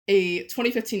a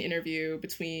 2015 interview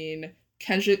between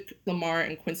Kendrick Lamar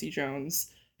and Quincy Jones.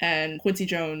 And Quincy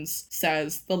Jones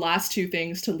says the last two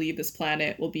things to leave this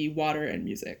planet will be water and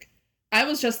music. I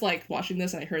was just like watching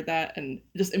this and I heard that and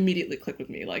just immediately clicked with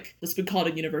me. Like, it's been called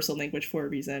a universal language for a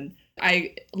reason.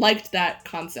 I liked that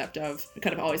concept of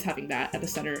kind of always having that at the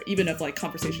center, even of like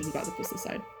conversations about the business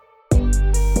side.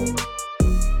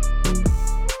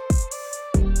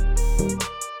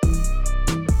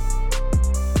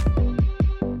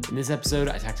 In this episode,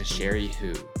 I talked to Cherie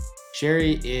Hu.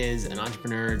 Cherie is an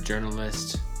entrepreneur,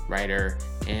 journalist, writer,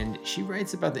 and she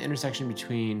writes about the intersection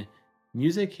between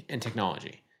music and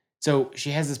technology. So she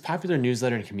has this popular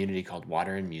newsletter and community called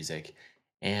Water and Music,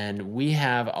 and we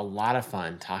have a lot of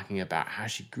fun talking about how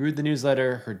she grew the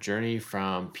newsletter, her journey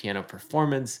from piano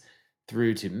performance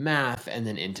through to math, and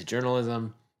then into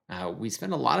journalism. We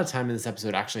spend a lot of time in this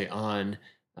episode actually on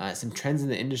some trends in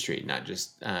the industry, not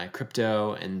just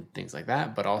crypto and things like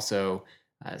that, but also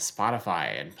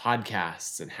Spotify and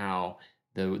podcasts and how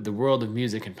the world of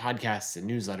music and podcasts and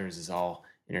newsletters is all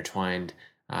intertwined.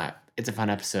 It's a fun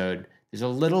episode. There's a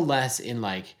little less in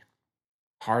like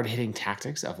hard hitting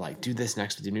tactics of like do this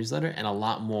next with your newsletter, and a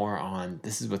lot more on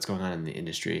this is what's going on in the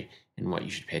industry and what you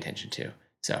should pay attention to.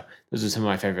 So those are some of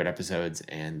my favorite episodes,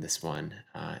 and this one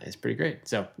is pretty great.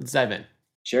 So let's dive in.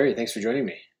 Cherie, thanks for joining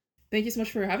me. Thank you so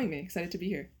much for having me. Excited to be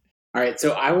here. All right,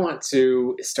 so I want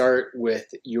to start with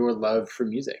your love for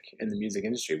music and the music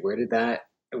industry. Where did that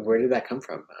come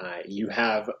from? You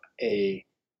have you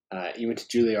went to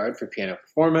Juilliard for piano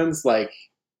performance. Like,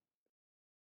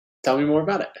 tell me more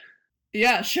about it.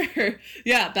 Yeah, sure.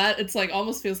 Yeah, that it's like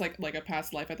almost feels like a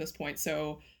past life at this point.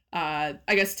 So I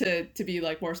guess to be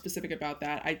like more specific about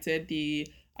that, I did the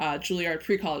Juilliard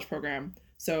pre-college program.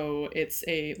 So it's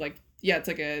it's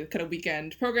like a kind of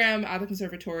weekend program at the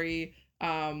conservatory.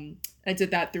 I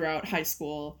did that throughout high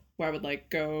school, where I would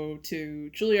like go to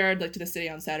Juilliard, like to the city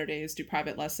on Saturdays, do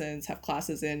private lessons, have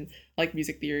classes in like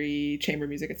music theory, chamber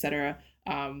music, etc.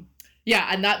 Yeah,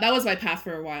 and that was my path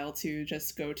for a while, to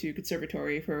just go to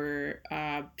conservatory for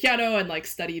piano and like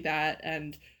study that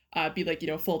and be like,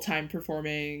 full-time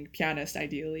performing pianist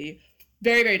ideally.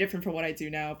 Very, very different from what I do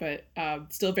now, but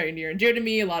still very near and dear to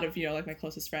me. A lot of, like my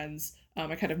closest friends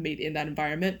I kind of made in that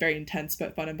environment, very intense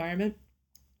but fun environment.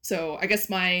 So I guess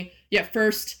my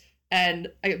first and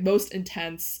most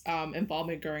intense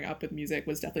involvement growing up with music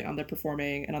was definitely on the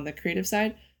performing and on the creative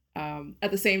side. At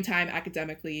the same time,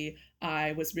 academically,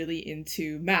 I was really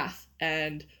into math,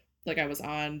 and like I was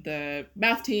on the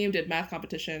math team, did math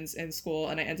competitions in school,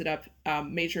 and I ended up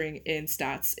majoring in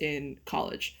stats in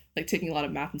college, like taking a lot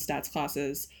of math and stats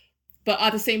classes, but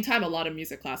at the same time, a lot of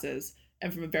music classes,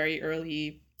 and from a very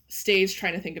early stage,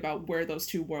 trying to think about where those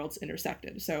two worlds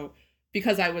intersected. So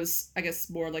because I was, I guess,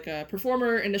 more like a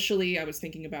performer initially, I was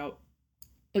thinking about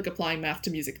like applying math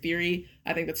to music theory.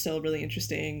 I think that's still a really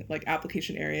interesting like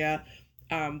application area.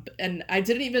 And I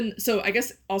didn't even, so I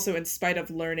guess also in spite of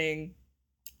learning,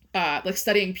 like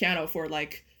studying piano for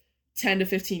like 10 to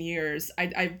 15 years,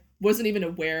 I wasn't even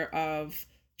aware of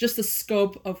just the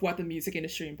scope of what the music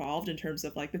industry involved in terms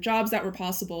of like the jobs that were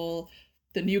possible,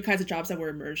 the new kinds of jobs that were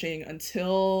emerging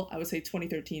until I would say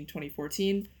 2013,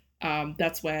 2014.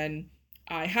 That's when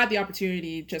I had the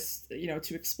opportunity just,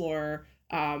 to explore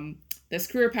this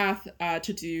career path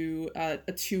to do a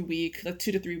 2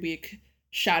 to 3 week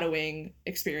shadowing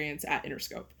experience at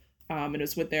Interscope. And it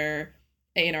was with their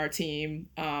A&R team.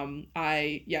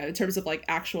 In terms of like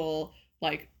actual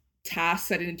like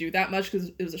tasks, I didn't do that much because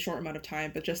it was a short amount of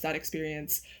time, but just that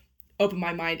experience opened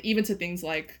my mind even to things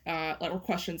like or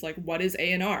questions like, what is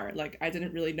A&R? Like, I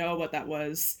didn't really know what that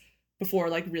was before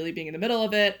like really being in the middle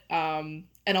of it.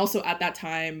 And also at that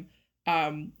time,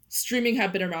 streaming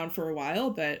had been around for a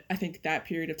while, but I think that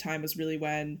period of time was really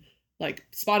when like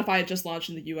Spotify had just launched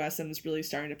in the US and was really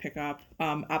starting to pick up.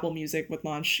 Apple Music would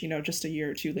launch, just a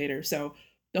year or two later. So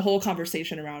the whole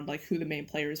conversation around like who the main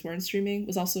players were in streaming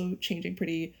was also changing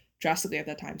pretty drastically at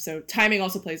that time. So timing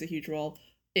also plays a huge role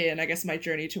in, I guess, my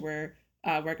journey to where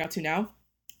I got to now.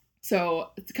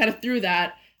 So kind of through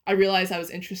that, I realized I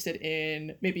was interested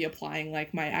in maybe applying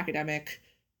like my academic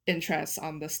interests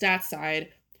on the stats side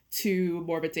to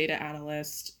more of a data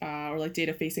analyst or like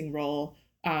data facing role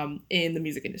in the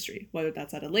music industry, whether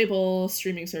that's at a label,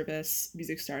 streaming service,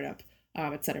 music startup,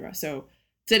 etc. So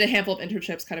did a handful of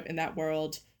internships kind of in that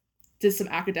world, did some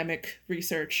academic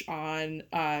research on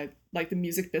like the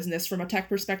music business from a tech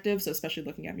perspective, so especially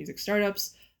looking at music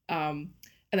startups. And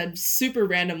then super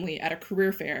randomly at a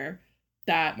career fair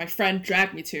that my friend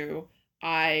dragged me to,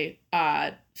 I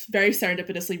very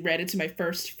serendipitously ran into my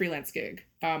first freelance gig.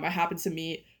 I happened to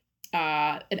meet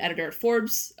an editor at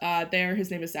Forbes there.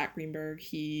 His name is Zach Greenberg.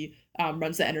 He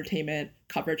runs the entertainment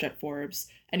coverage at Forbes,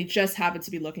 and he just happened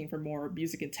to be looking for more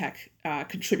music and tech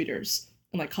contributors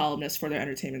and like columnists for their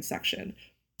entertainment section.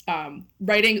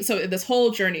 Writing, so this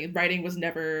whole journey, writing was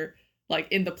never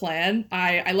like in the plan.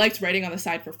 I liked writing on the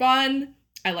side for fun.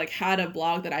 I like had a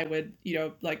blog that I would,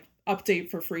 like update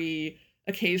for free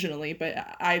occasionally, but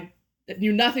I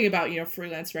knew nothing about,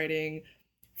 freelance writing,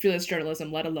 freelance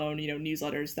journalism, let alone,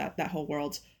 newsletters, that whole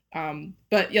world.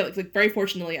 But yeah, like very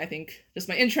fortunately, I think just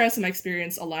my interests and my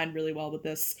experience aligned really well with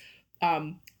this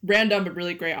random but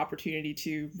really great opportunity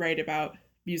to write about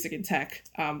music and tech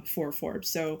for Forbes.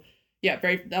 So yeah,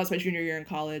 that was my junior year in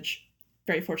college.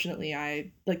 Very fortunately,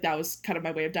 that was kind of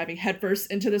my way of diving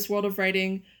headfirst into this world of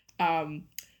writing.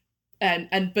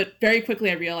 But very quickly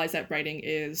I realized that writing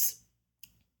is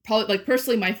probably like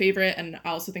personally my favorite, and I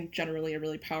also think generally a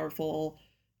really powerful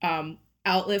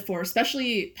outlet for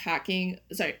especially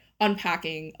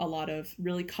unpacking a lot of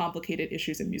really complicated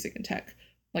issues in music and tech.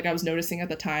 Like I was noticing at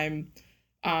the time,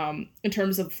 in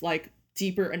terms of like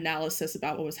deeper analysis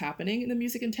about what was happening in the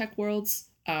music and tech worlds,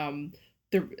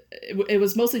 it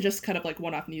was mostly just kind of like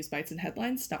one-off news bites and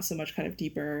headlines, not so much kind of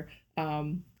deeper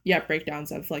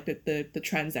breakdowns of like the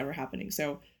trends that were happening.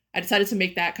 So I decided to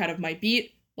make that kind of my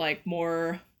beat, like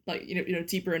more like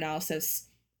deeper analysis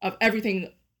of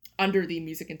everything under the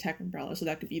music and tech umbrella. So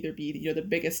that could either be the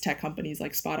biggest tech companies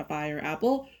like Spotify or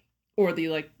Apple, or the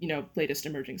like latest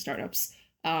emerging startups.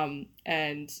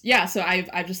 And yeah, so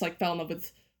I've just like fell in love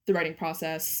with the writing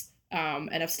process, and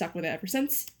I've stuck with it ever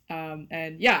since.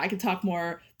 And yeah, I can talk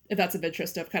more if that's of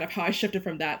interest of kind of how I shifted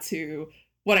from that to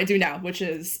what I do now, which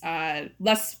is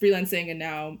less freelancing and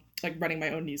now like running my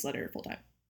own newsletter full time.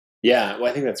 Yeah, well,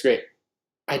 I think that's great.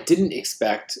 I didn't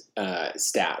expect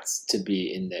stats to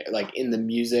be in there, like in the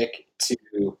music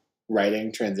to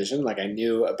writing transition. Like I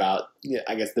knew about,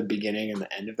 I guess, the beginning and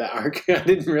the end of that arc. I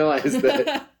didn't realize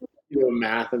that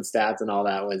math and stats and all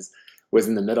that was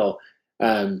in the middle.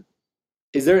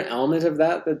 Is there an element of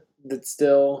that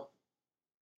still,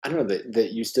 I don't know,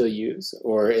 that you still use,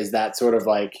 or is that sort of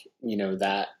like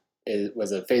that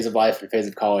was a phase of life and phase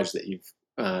of college that you've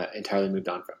entirely moved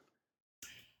on from?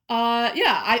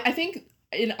 Yeah, I think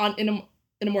in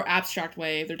a more abstract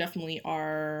way, there definitely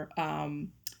are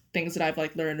things that I've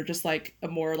like learned, or just like a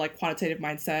more like quantitative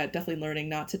mindset. Definitely learning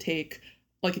not to take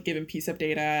like a given piece of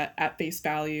data at face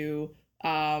value.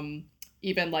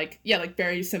 Even like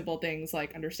very simple things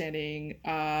like understanding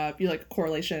like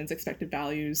correlations, expected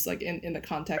values, like in the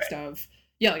context of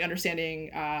like understanding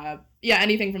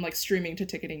anything from like streaming to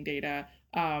ticketing data.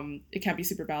 It can be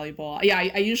super valuable.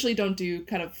 I usually don't do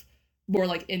kind of more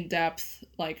like in-depth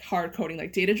like hard coding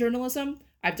like data journalism.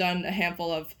 I've done a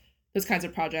handful of those kinds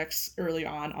of projects early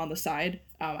on the side.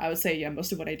 I would say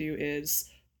most of what I do is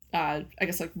I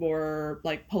guess like more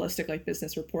like holistic like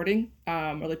business reporting,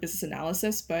 or like business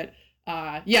analysis. But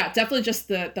definitely just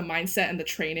the mindset and the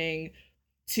training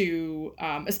to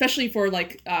especially for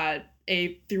like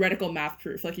a theoretical math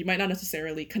proof. Like you might not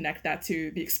necessarily connect that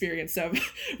to the experience of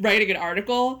writing an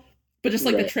article, but just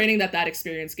like the training that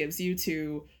experience gives you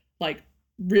to like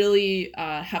really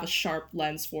have a sharp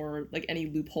lens for like any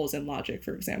loopholes in logic,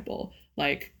 for example.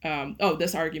 Like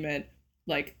this argument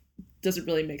like doesn't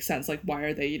really make sense. Like why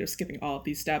are they skipping all of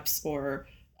these steps? Or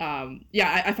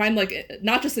I find like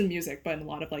not just in music but in a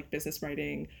lot of like business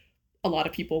writing, a lot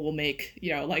of people will make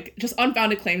like just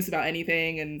unfounded claims about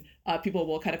anything, and people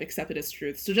will kind of accept it as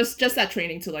truth. So just that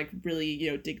training to like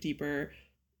really dig deeper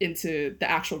into the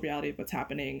actual reality of what's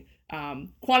happening,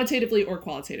 quantitatively or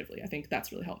qualitatively, I think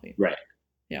that's really helped me. Right.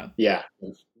 Yeah,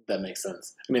 that makes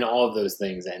sense. I mean, all of those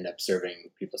things end up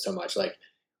serving people so much. Like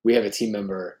we have a team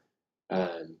member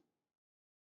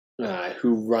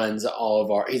who runs all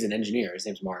of our, he's an engineer, his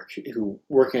name's Mark, who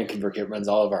working on ConvertKit runs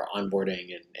all of our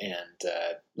onboarding and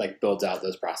like builds out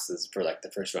those processes for like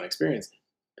the first run experience.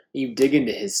 You dig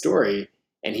into his story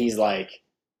and he's like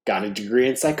got a degree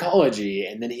in psychology,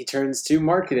 and then he turns to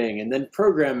marketing and then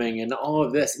programming and all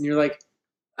of this. And you're like,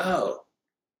 oh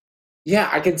yeah,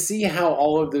 I can see how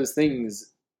all of those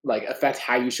things like affect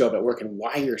how you show up at work and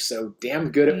why you're so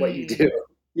damn good at what you do,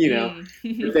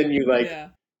 but then you like, yeah.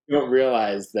 You don't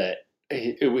realize that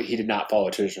he did not follow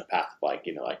a traditional path of like,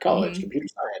 like college, computer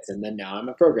science, and then now I'm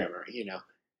a programmer,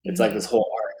 It's like this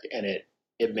whole arc, and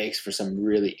it makes for some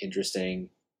really interesting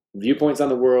viewpoints on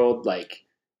the world, like,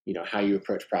 how you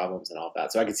approach problems and all of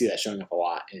that. So I can see that showing up a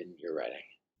lot in your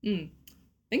writing.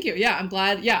 Thank you. Yeah, I'm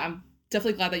glad. Yeah, I'm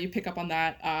definitely glad that you pick up on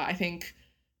that. I think,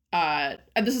 and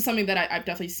this is something that I've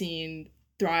definitely seen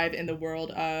thrive in the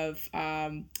world of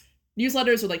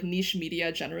newsletters or like niche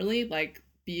media generally, like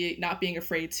not being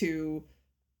afraid to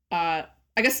I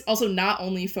guess also not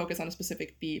only focus on a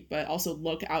specific beat, but also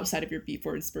look outside of your beat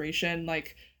for inspiration.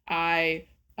 Like I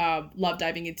love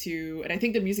diving into, and I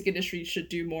think the music industry should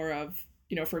do more of,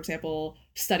 for example,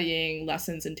 studying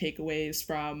lessons and takeaways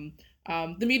from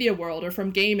the media world or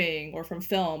from gaming or from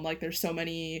film. Like there's so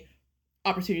many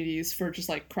opportunities for just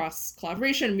like cross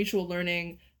collaboration, mutual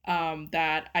learning,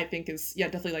 that I think is, yeah,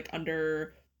 definitely like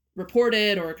under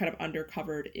reported or kind of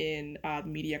undercovered in the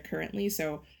media currently.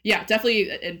 So yeah, definitely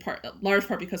in part, large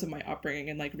part because of my upbringing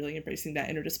and like really embracing that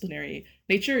interdisciplinary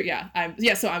nature. Yeah,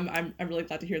 so I'm really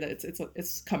glad to hear that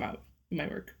it's come out in my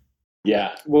work.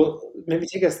 Yeah. Well, maybe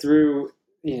take us through,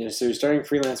 so you're starting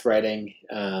freelance writing,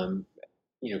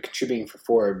 contributing for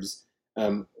Forbes.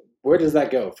 Where does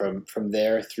that go from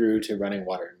there through to running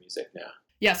Water and Music now?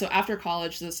 Yeah, so after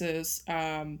college, this is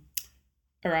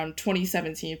around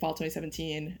 2017, fall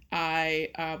 2017,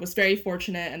 I was very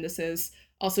fortunate, and this is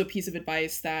also a piece of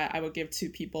advice that I would give to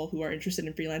people who are interested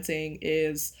in freelancing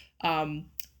is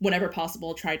whenever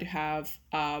possible, try to have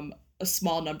a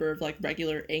small number of like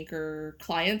regular anchor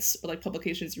clients or like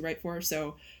publications you write for.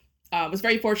 So was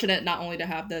very fortunate not only to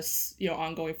have this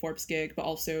ongoing Forbes gig, but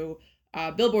also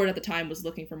Billboard at the time was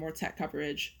looking for more tech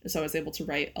coverage, so I was able to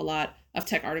write a lot of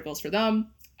tech articles for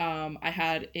them. I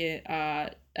had it.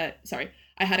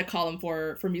 I had a column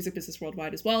for Music Business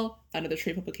Worldwide as well, another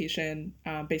trade publication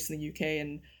based in the UK,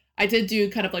 and I did do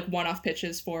kind of like one-off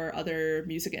pitches for other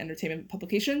music and entertainment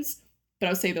publications, but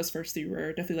I would say those first three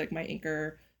were definitely like my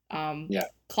anchor Yeah.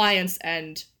 clients,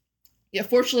 and yeah,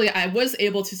 fortunately, I was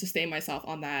able to sustain myself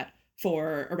on that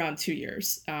for around 2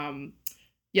 years.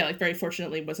 Yeah, like very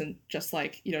fortunately, wasn't just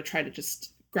like try to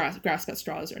just grasp at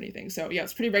straws or anything. So yeah,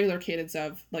 it's pretty regular cadence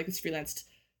of like this freelanced,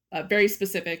 very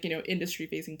specific industry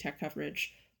facing tech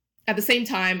coverage. At the same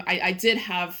time, I did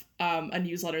have a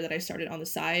newsletter that I started on the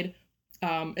side.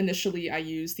 Initially, I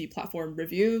used the platform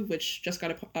Review, which just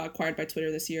got acquired by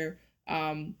Twitter this year.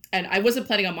 And I wasn't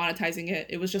planning on monetizing it.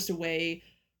 It was just a way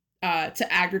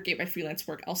to aggregate my freelance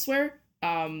work elsewhere.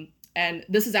 And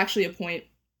this is actually a point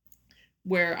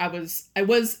where I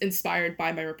was inspired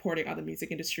by my reporting on the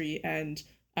music industry and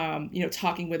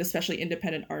talking with especially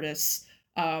independent artists,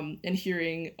 and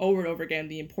hearing over and over again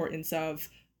the importance of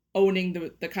owning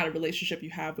the kind of relationship you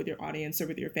have with your audience or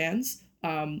with your fans,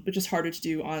 which is harder to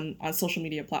do on social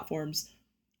media platforms.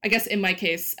 I guess in my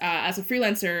case, as a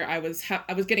freelancer, I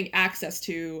was getting access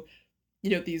to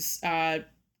these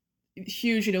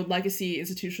huge, legacy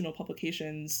institutional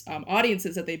publications,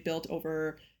 audiences that they built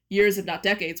over years, if not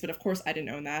decades. But of course, I didn't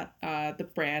own that. The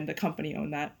brand, the company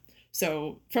owned that.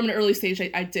 So from an early stage,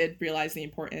 I did realize the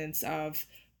importance of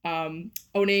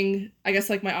owning, I guess,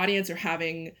 like my audience or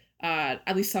having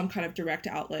at least some kind of direct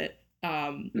outlet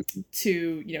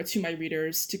to my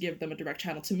readers, to give them a direct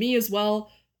channel to me as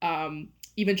well.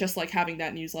 Even just like having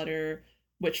that newsletter,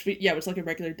 which was like a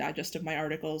regular digest of my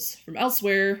articles from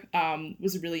elsewhere,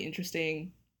 was a really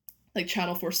interesting like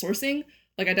channel for sourcing.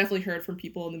 Like I definitely heard from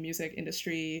people in the music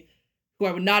industry who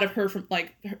I would not have heard from,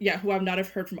 like, yeah, who I would not have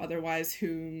heard from otherwise,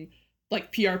 whom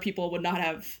like PR people would not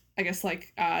have, I guess,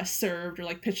 like served or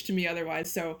like pitched to me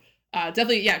otherwise. So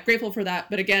definitely, yeah, grateful for that.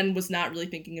 But again, was not really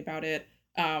thinking about it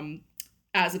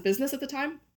as a business at the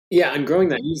time. Yeah, and growing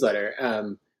that newsletter,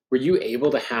 were you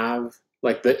able to have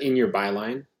like the in your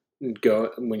byline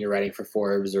go when you're writing for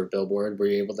Forbes or Billboard, were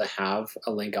you able to have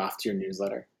a link off to your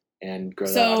newsletter and grow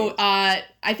that So audience?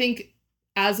 I think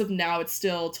as of now, it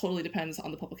still totally depends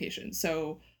on the publication.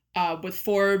 So with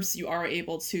Forbes, you are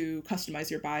able to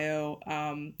customize your bio.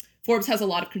 Forbes has a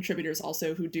lot of contributors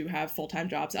also who do have full time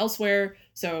jobs elsewhere.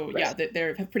 So yeah, Right. they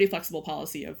have a pretty flexible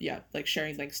policy of like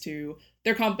sharing links to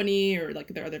their company or like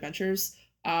their other ventures.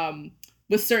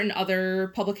 With certain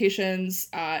other publications,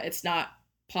 it's not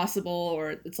possible,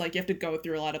 or it's like you have to go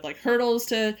through a lot of like hurdles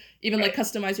to even like Right.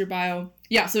 customize your bio.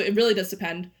 Yeah, so it really does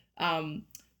depend.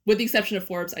 With the exception of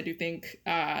Forbes, I do think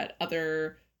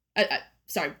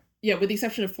sorry, yeah, with the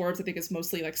exception of Forbes, I think it's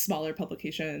mostly like smaller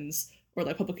publications or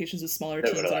like publications with smaller That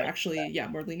would teams that are like actually, yeah,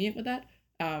 more lenient with that.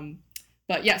 Um,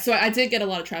 but yeah, so I did get a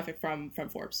lot of traffic from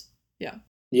Forbes. Yeah.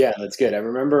 Yeah, that's good. I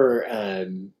remember,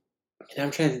 and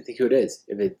I'm trying to think who it is.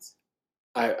 If it's,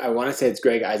 I want to say it's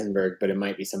Greg Eisenberg, but it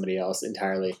might be somebody else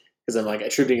entirely because I'm like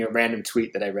attributing a random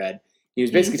tweet that I read. He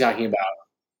was basically Mm-hmm. talking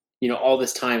about, all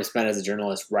this time spent as a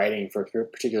journalist writing for a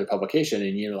particular publication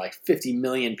and, like 50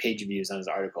 million page views on his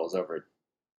articles over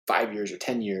 5 years or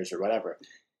 10 years or whatever.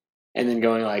 And then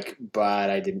going like, but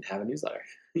I didn't have a newsletter.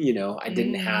 I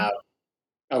didn't Mm. have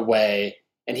a way.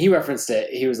 And he referenced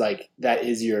it. He was like, that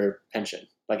is your pension.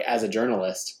 Like as a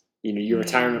journalist, your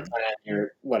retirement Mm. plan,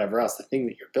 your whatever else, the thing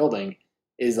that you're building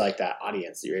is like that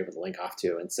audience that you're able to link off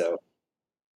to. And so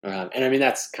And I mean,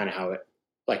 that's kind of how it,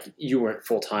 like, you weren't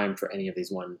full time for any of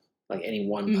these any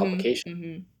one Mhm. publication,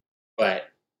 Mhm. but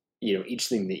each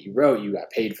thing that you wrote, you got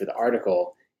paid for the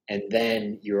article, and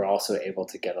then you were also able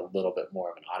to get a little bit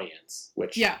more of an audience,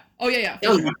 which Yeah. Oh yeah, yeah, for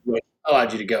sounds sure. like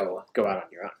allowed you to go out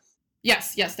on your own.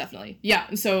 Yes, yes, definitely. Yeah.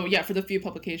 And so yeah, for the few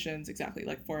publications, exactly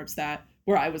like Forbes, that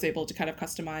where I was able to kind of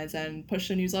customize and push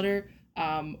a newsletter.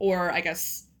 Or I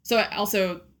guess so.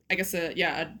 Also, I guess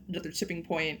yeah, another tipping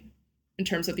point in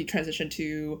terms of the transition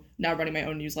to now running my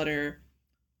own newsletter,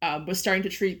 was starting to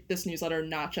treat this newsletter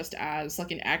not just as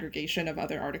like an aggregation of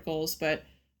other articles, but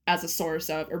as a source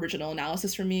of original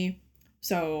analysis for me.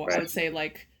 So I Right. would say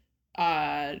like,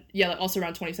 yeah, like also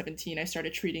around 2017, I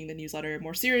started treating the newsletter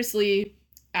more seriously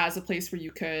as a place where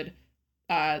you could,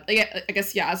 I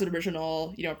guess, yeah, as an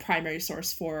original, primary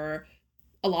source for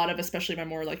a lot of, especially my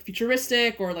more like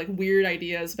futuristic or like weird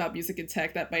ideas about music and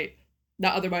tech that might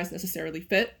not otherwise necessarily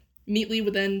fit neatly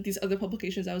within these other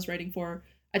publications I was writing for.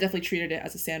 I definitely treated it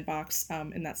as a sandbox,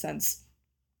 in that sense.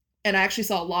 And I actually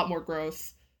saw a lot more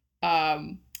growth,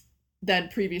 um, than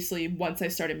previously once I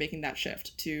started making that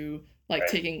shift to like Right.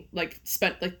 taking like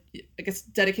spent like I guess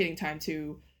dedicating time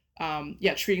to,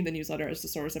 yeah, treating the newsletter as the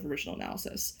source of original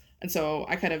analysis. And so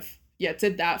I kind of, yeah,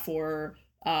 did that for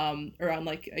around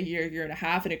like a year and a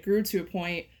half, and it grew to a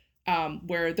point,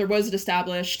 where there was an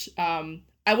established,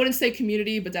 I wouldn't say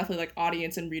community, but definitely like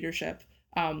audience and readership,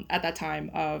 at that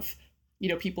time of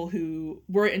people who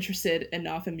were interested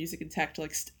enough in music and tech to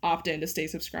like opt in to stay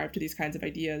subscribed to these kinds of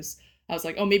ideas. I was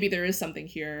like, oh, maybe there is something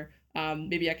here.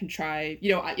 Maybe I can try.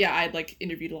 Yeah, I'd like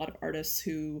interviewed a lot of artists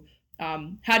who,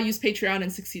 had used Patreon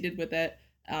and succeeded with it.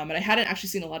 And I hadn't actually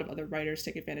seen a lot of other writers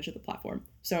take advantage of the platform.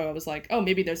 So I was like, oh,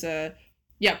 maybe there's a,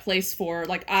 yeah, place for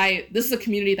like, this is a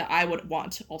community that I would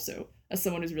want also as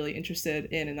someone who's really interested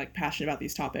in and like passionate about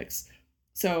these topics.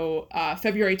 So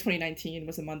February 2019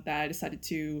 was a month that I decided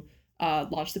to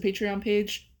launch the Patreon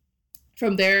page.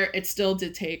 From there, it still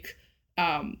did take,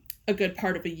 a good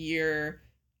part of a year,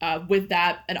 with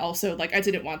that, and also like I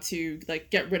didn't want to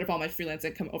like get rid of all my freelance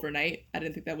income overnight. I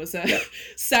didn't think that was a Yeah.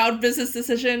 sound business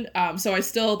decision. So I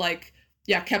still like,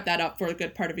 yeah, kept that up for a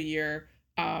good part of a year.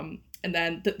 And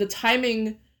then the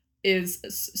timing is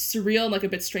surreal and like a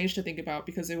bit strange to think about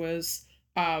because it was,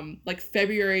 like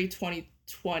February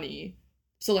 2020,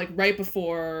 so like right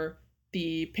before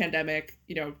the pandemic,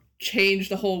 changed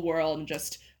the whole world and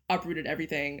just uprooted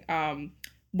everything.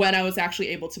 When I was actually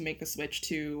able to make the switch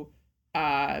to,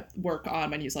 work on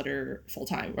my newsletter full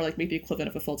time, or like make the equivalent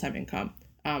of a full time income,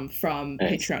 from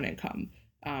Nice. Patreon income.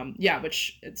 Yeah,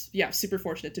 which it's, yeah, super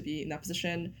fortunate to be in that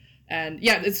position. And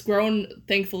yeah, it's grown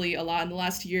thankfully a lot in the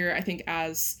last year. I think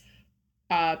as,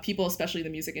 people, especially the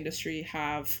music industry,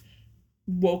 have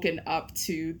woken up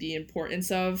to the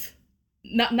importance of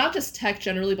not just tech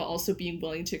generally, but also being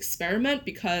willing to experiment,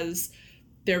 because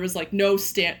there was like no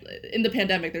stand in the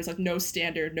pandemic. There's like no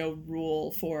standard, no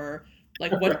rule for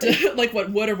like what Right. like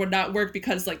what would or would not work,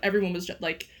 because like everyone was just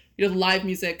like, the live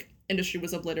music industry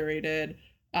was obliterated.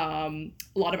 A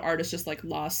lot of artists just like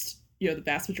lost, the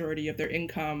vast majority of their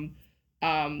income.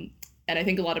 Um, and I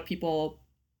think a lot of people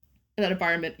in that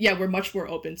environment, yeah, were much more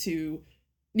open to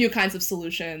new kinds of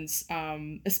solutions,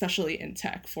 especially in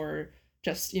tech for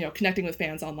just connecting with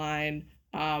fans online,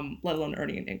 let alone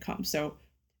earning an income. So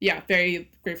yeah,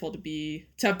 very grateful to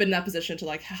have been in that position to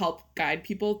like help guide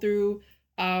people through,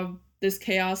 this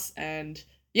chaos. And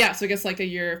yeah, so I guess like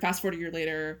fast forward a year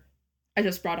later, I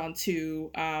just brought on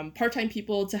two, part-time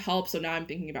people to help. So now I'm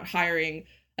thinking about hiring.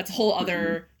 That's a whole Mhm.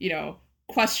 other,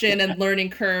 question and learning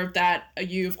curve that,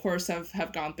 you of course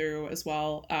have gone through as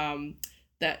well.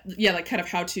 That, yeah, like kind of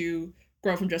how to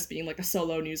grow from just being like a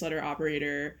solo newsletter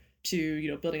operator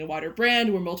to building a wider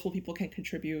brand where multiple people can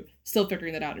contribute. Still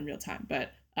figuring that out in real time,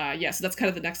 but yeah, so that's kind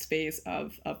of the next phase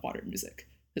of Water Music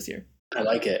this year. I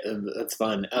like it. That's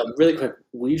fun. Really quick,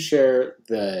 will you share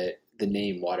the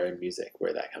name Water and Music,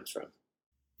 where that comes from?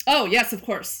 Oh, yes, of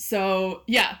course. So,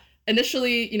 yeah,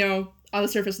 initially, on the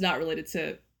surface, not related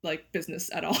to like business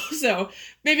at all. So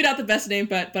maybe not the best name,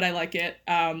 but I like it.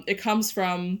 It comes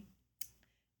from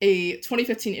a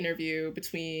 2015 interview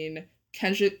between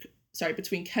Kendrick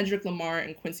Lamar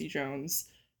and Quincy Jones.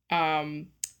 Um,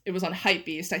 it was on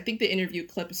Hypebeast. I think the interview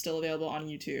clip is still available on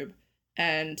YouTube.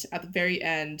 And at the very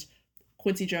end,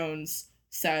 Quincy Jones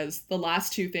says the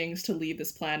last two things to leave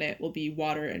this planet will be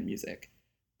water and music.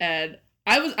 And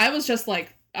I was just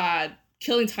like,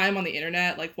 killing time on the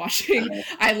internet, like watching. Uh,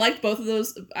 I liked both of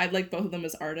those. I liked both of them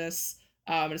as artists,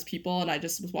 and as people. And I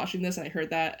just was watching this and I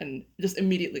heard that and it just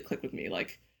immediately clicked with me.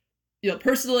 Like,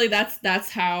 personally, that's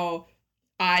how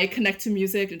I connect to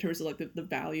music in terms of like the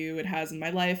value it has in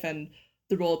my life and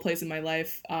the role it plays in my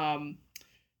life.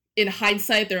 In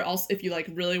hindsight, there are also, if you like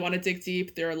really want to dig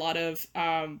deep, there are a lot of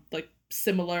like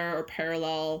similar or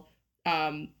parallel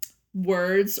um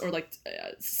words or like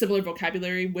similar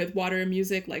vocabulary with water and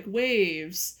music, like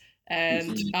waves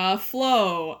and Mhm.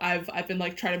 flow. I've been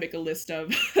like trying to make a list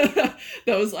of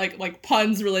those like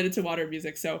puns related to water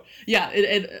music. So yeah,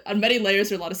 it on many layers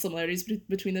there are a lot of similarities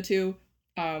between the two.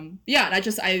 Yeah,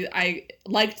 and I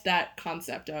liked that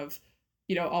concept of,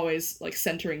 you know, always like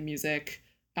centering music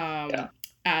Yeah.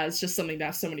 as just something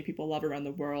that so many people love around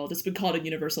the world. It's been called a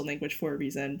universal language for a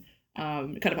reason.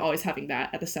 Kind of always having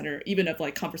that at the center, even of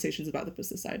like conversations about the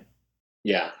business side.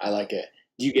 Yeah, I like it.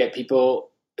 Do you get people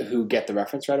who get the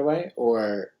reference right away,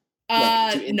 or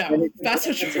like do No, intended get the vast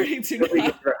reference, or majority do nobody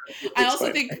gets not. the reference? You have to I also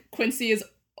explain it. think Quincy has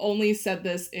only said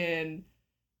this in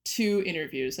 2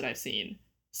 interviews that I've seen,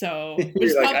 so which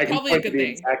is You're like, I can probably a point to good the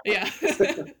thing. exact Yeah,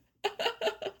 reference.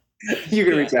 You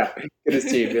can yeah, reach out, get his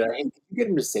team, be like, hey, can you get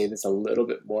him to say this a little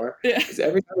bit more? yeah. Because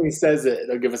every time he says it,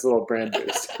 it'll give us a little brand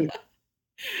boost.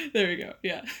 There we go.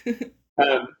 Yeah.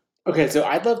 Um, okay, so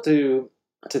I'd love to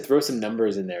throw some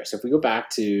numbers in there. So if we go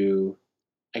back to,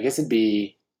 I guess it'd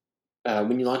be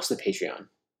when you launched the Patreon,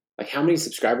 like how many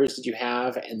subscribers did you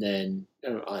have, and then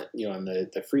on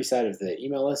the free side of the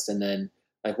email list, and then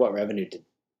like what revenue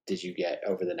did you get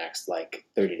over the next like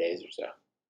 30 days or so?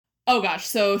 Oh gosh,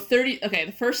 so 30, okay,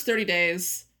 the first 30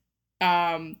 days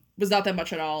was not that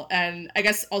much at all. And I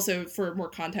guess also for more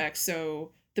context,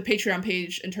 so the Patreon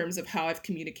page in terms of how I've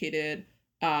communicated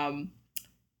um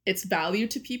its value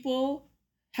to people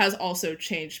has also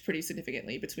changed pretty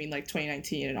significantly between like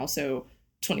 2019 and also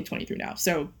 2020 through now.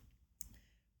 So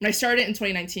when I started in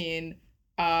 2019,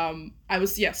 I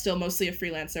was, yeah, still mostly a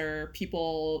freelancer.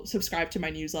 People subscribed to my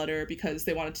newsletter because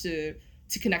they wanted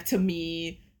to connect to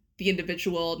me, the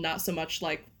individual, not so much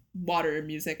like water and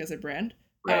music as a brand.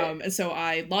 Right. And so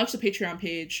I launched a Patreon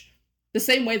page the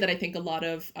same way that I think a lot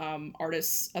of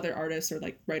other artists or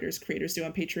like writers, creators do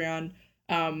on Patreon,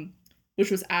 which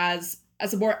was as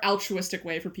a more altruistic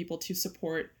way for people to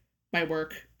support my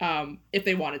work if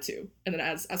they wanted to, and then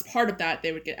as part of that,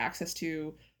 they would get access to,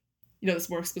 you know, this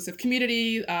more exclusive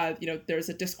community. You know, there's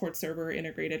a Discord server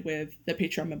integrated with the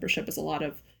Patreon membership, as a lot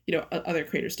of, you know, other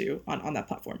creators do on that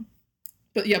platform.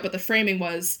 But yeah, but the framing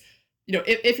was, you know,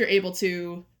 if you're able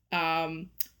to,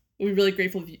 we'd be really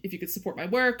grateful if you could support my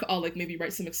work. I'll like maybe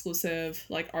write some exclusive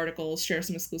like articles, share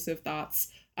some exclusive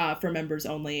thoughts for members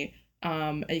only,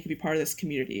 and you can be part of this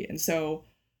community. And so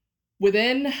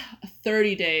within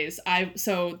 30 days,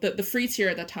 the free tier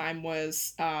at the time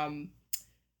was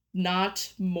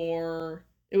not more,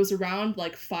 it was around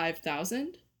like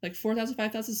 5,000, like 4,000,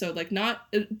 5,000. So like not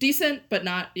decent, but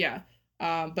not, yeah.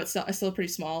 But still pretty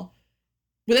small.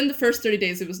 Within the first 30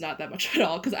 days, it was not that much at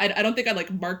all. Cause I don't think I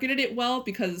like marketed it well,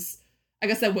 because I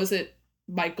guess that wasn't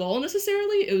my goal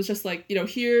necessarily. It was just like, you know,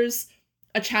 here's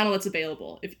a channel that's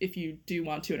available if you do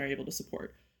want to and are able to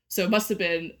support. So it must have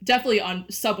been definitely on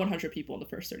sub 100 people in the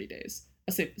first 30 days.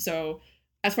 So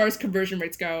as far as conversion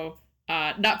rates go,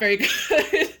 not very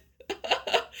good.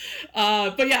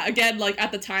 But yeah, again, like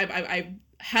at the time, I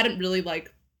hadn't really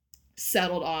like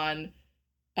settled on,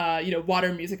 you know,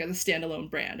 water music as a standalone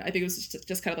brand. I think it was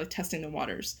just kind of like testing the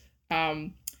waters.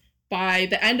 By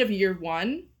the end of year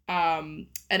one, and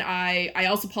I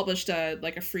also published a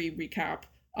free recap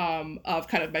of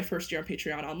kind of my first year on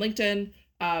Patreon on LinkedIn,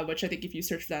 which I think if you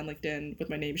search for that on LinkedIn with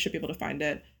my name, you should be able to find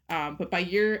it. But by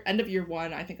end of year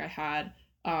one, I think I had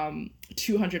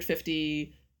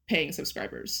 250 paying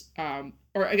subscribers,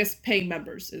 or I guess paying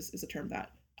members is a term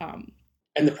that.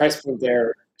 And the price point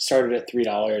there started at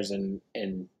 $3,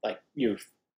 and like you,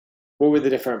 what were the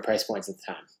different price points at the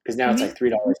time? Because now it's Mhm. like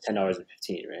 $3, $10, and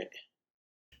 15, right?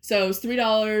 So it's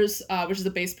 $3, which is the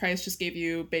base price, just gave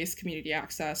you base community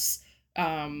access.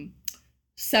 Um,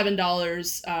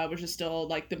 $7, which is still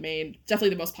like the main, definitely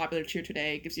the most popular tier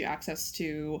today, gives you access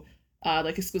to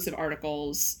like exclusive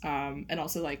articles, and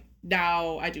also like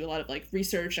now I do a lot of like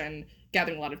research and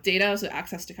gathering a lot of data, so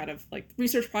access to kind of like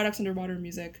research products underwater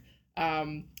music.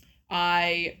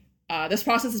 I This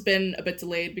process has been a bit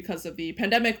delayed because of the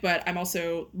pandemic, but I'm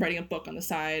also writing a book on the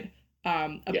side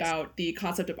Yes. about the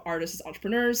concept of artists as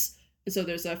entrepreneurs. And so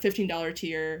there's a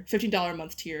 $15 a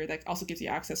month tier that also gives you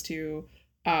access to,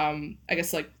 I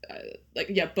guess like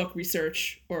yeah, book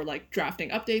research or like drafting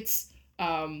updates.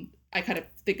 I kind of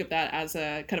think of that as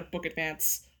a kind of book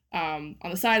advance on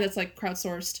the side that's like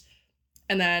crowdsourced.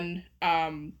 And then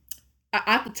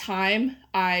at the time,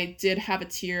 I did have a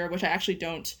tier which I actually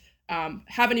don't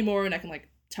have anymore, and I can like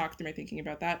talk through my thinking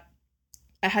about that.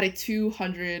 I had a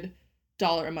 $200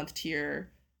 a month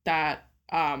tier that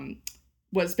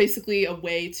was basically a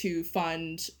way to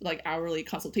fund like hourly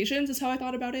consultations is how I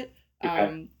thought about it,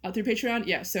 Okay. through Patreon.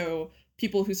 Yeah, so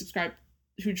people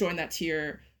who join that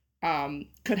tier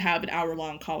could have an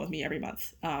hour-long call with me every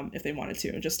month, if they wanted to,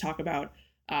 and just talk about,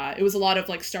 it was a lot of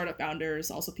like startup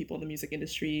founders, also people in the music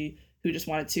industry who just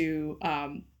wanted to,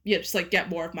 yeah, just like get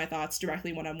more of my thoughts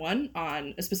directly one-on-one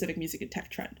on a specific music and tech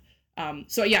trend.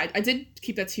 So yeah, I did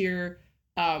keep that tier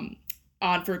um,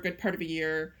 on for a good part of a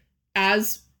year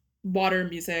as water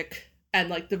music, and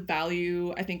like the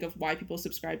value I think of why people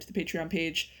subscribe to the Patreon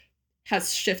page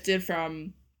has shifted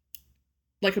from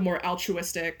like a more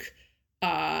altruistic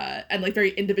and like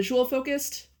very individual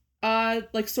focused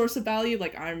like source of value,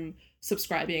 like I'm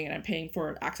subscribing and I'm paying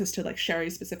for access to like Cherie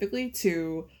specifically,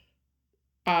 to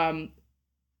um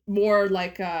more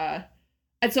like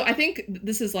and so I think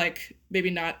this is like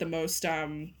maybe not the most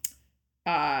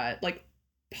like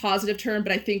positive term,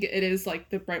 but I think it is like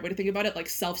the right way to think about it, like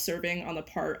self-serving on the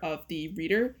part of the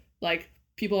reader. Like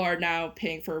people are now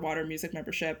paying for water music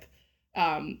membership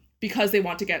because they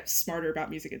want to get smarter about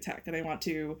music and tech, and they want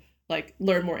to like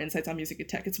learn more insights on music and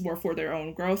tech. It's more for their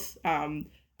own growth,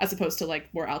 as opposed to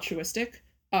like more altruistic.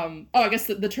 Oh, I guess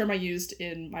the term I used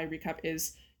in my recap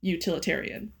is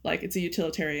utilitarian. Like it's a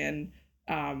utilitarian,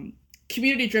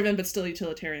 community driven, but still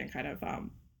utilitarian kind of,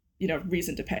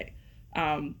 reason to pay.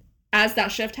 Um, as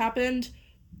that shift happened,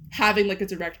 having like a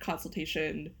direct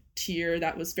consultation tier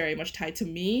that was very much tied to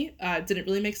me didn't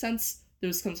really make sense. There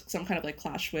was some kind of like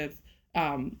clash with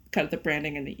kind of the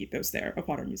branding and the ethos there of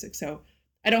water music. So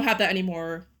I don't have that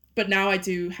anymore. But now I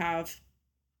do have,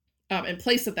 in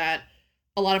place of that,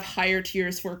 a lot of higher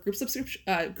tiers for group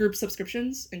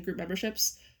subscriptions and group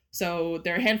memberships. So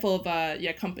there are a handful of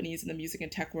companies in the music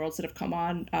and tech worlds that have come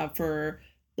on for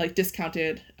like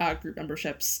discounted group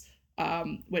memberships,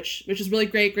 which is really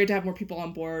great to have more people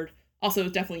on board. Also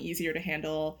definitely easier to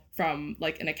handle from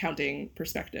like an accounting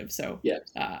perspective. So Yeah.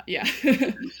 yeah.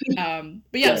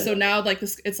 But yeah, so now like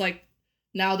this, it's like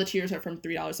now the tiers are from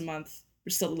 $3 a month,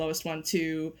 which is still the lowest one,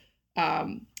 to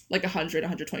like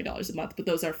 $120 a month, but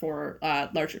those are for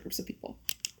larger groups of people.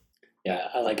 Yeah,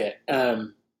 I like it.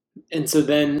 And so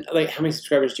then, like, how many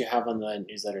subscribers do you have on the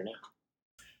newsletter now?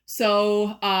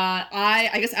 So I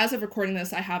guess as of recording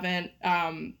this, I haven't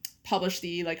published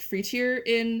the like free tier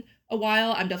in a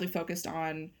while. I'm definitely focused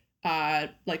on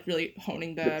like really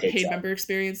honing the paid member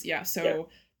experience. Yeah, so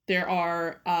there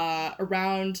are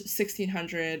around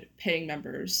 1,600 paying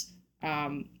members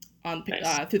on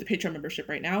through the Patreon membership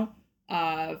right now.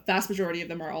 Vast majority of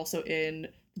them are also in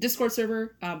the Discord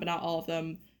server, but not all of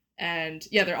them. And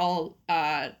yeah, they're all,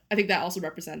 I think that also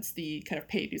represents the kind of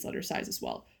paid newsletter size as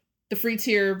well. The free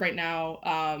tier right now,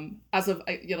 as of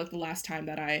like the last time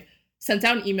that I sent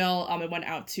out an email, it went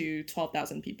out to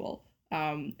 12,000 people.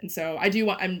 And so I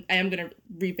am going to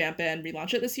revamp it and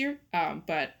relaunch it this year.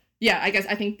 But yeah,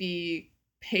 I think the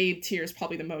paid tier is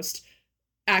probably the most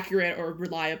accurate or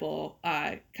reliable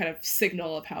kind of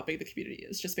signal of how big the community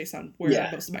is, just based on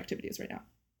where most of my activity is right now.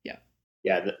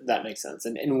 Yeah, that makes sense.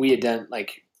 And we had done,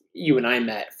 like, you and I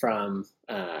met from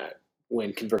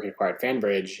when ConvertKit acquired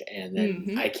FanBridge, and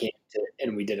then I came to,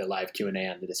 and we did a live Q&A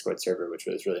on the Discord server, which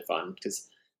was really fun because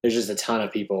there's just a ton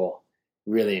of people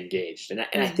really engaged. And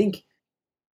I think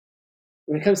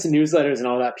when it comes to newsletters and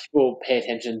all that, people pay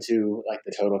attention to like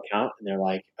the total count, and they're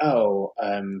like, oh,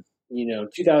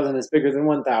 2,000 is bigger than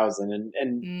 1,000,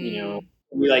 and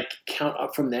we like count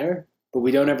up from there, but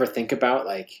we don't ever think about,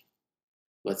 like,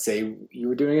 let's say you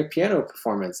were doing a piano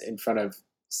performance in front of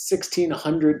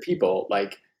 1,600 people,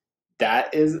 like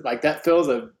that fills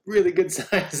a really good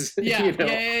size. And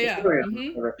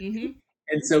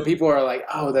so people are like,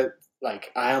 oh, that, like,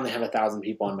 I only have 1,000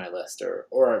 people on my list,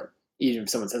 or even if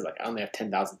someone says like I only have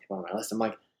 10,000 people on my list, I'm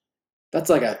like, that's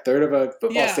like a third of a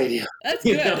football stadium. That's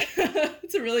good.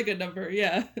 It's a really good number.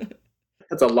 Yeah,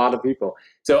 that's a lot of people.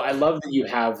 So I love that you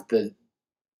have the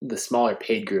smaller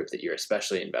paid group that you're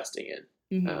especially investing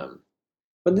in.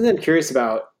 But then I'm curious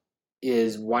about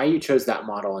is why you chose that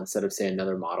model instead of, say,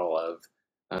 another model of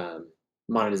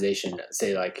monetization,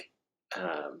 say like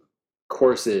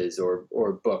courses or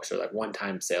books, or like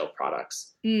one-time sale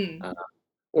products,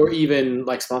 or even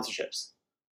like sponsorships.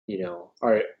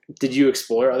 Or did you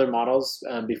explore other models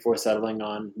before settling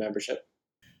on membership?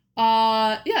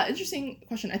 Yeah, interesting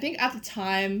question. I think at the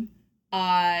time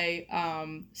I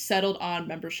settled on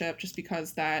membership just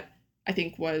because that I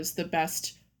think was the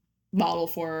best model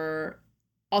for,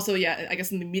 also, yeah, I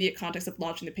guess in the immediate context of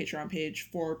launching the Patreon page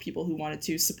for people who wanted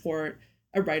to support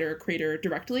a writer or creator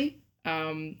directly.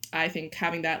 I think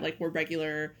having that like more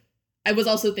regular, I was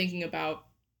also thinking about,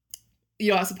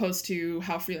 as opposed to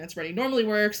how freelance writing normally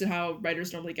works and how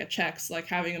writers normally get checks, like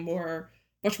having a more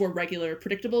much more regular,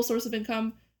 predictable source of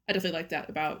income. I definitely like that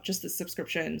about just the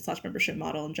subscription slash membership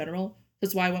model in general.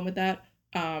 That's why I went with that.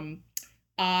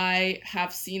 I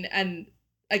have seen, and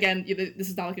again, this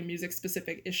is not like a music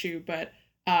specific issue, but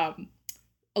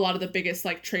a lot of the biggest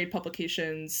like trade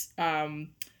publications,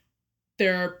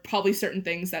 there are probably certain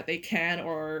things that they can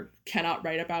or cannot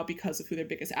write about because of who their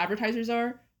biggest advertisers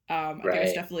are. I think it's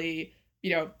Right. definitely,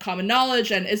 common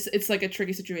knowledge, and it's like a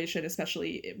tricky situation,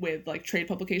 especially with like trade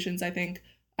publications, I think,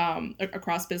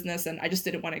 across business. And I just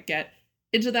didn't want to get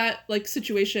into that like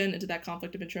situation, into that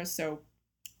conflict of interest. So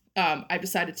I've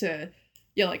decided to,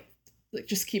 yeah, like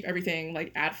just keep everything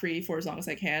like ad free for as long as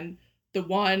I can. The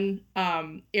one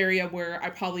area where I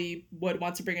probably would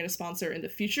want to bring in a sponsor in the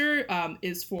future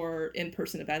is for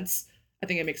in-person events. I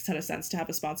think it makes a ton of sense to have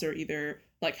a sponsor either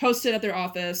like host it at their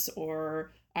office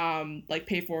or like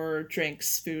pay for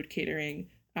drinks, food, catering,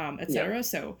 Yeah. etc.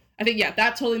 So I think, yeah,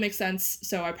 that totally makes sense.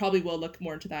 So I probably will look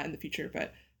more into that in the future.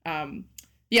 But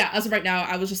yeah, as of right now,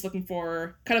 I was just looking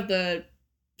for kind of the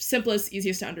simplest,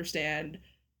 easiest to understand,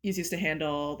 easiest to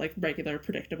handle, like regular,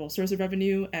 predictable source of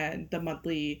revenue, and the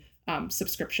monthly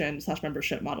subscription slash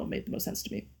membership model made the most sense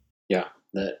to me. Yeah,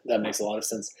 that makes a lot of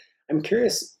sense. I'm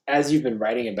curious, as you've been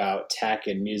writing about tech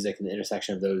and music and the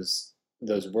intersection of those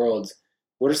worlds,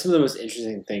 what are some of the most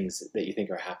interesting things that you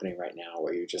think are happening right now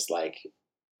where you're just like,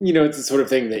 it's the sort of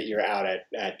thing that you're out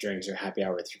at drinks or happy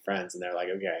hour with your friends and they're like,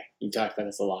 okay, you talked about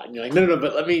this a lot. And you're like, no, no, no,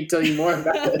 but let me tell you more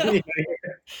about it.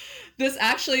 This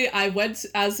actually, I went,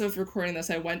 as of recording this,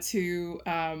 I went to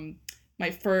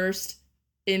my first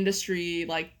industry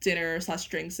like dinner slash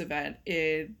drinks event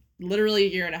in literally a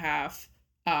year and a half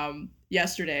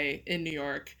yesterday in New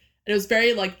York. And it was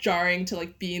very like jarring to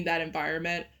like be in that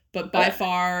environment, but by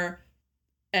far,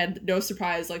 and no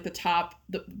surprise, like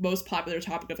the most popular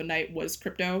topic of the night was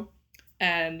crypto,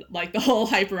 and like the whole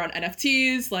hype around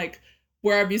NFTs, like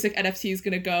where are music NFTs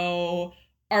gonna go,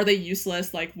 are they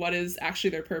useless, like what is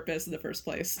actually their purpose in the first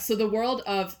place. So the world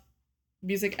of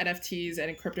music NFTs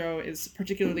and crypto is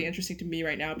particularly interesting to me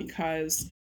right now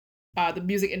because the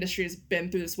music industry has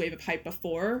been through this wave of hype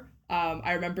before.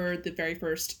 I remember the very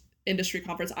first industry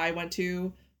conference I went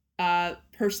to,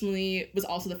 personally, was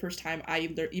also the first time I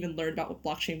even learned about what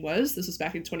blockchain was. This was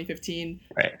back in 2015,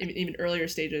 Right. even earlier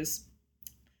stages.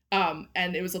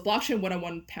 And it was a blockchain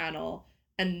one-on-one panel,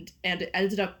 and it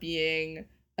ended up being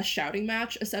a shouting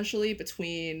match essentially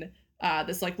between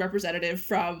this like representative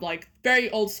from like very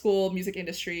old school music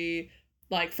industry,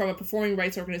 like from a performing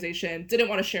rights organization, didn't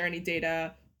want to share any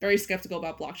data, very skeptical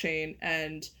about blockchain,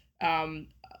 and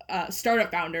a startup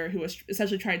founder who was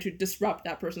essentially trying to disrupt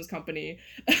that person's company.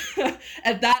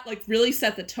 And that like really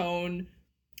set the tone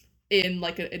in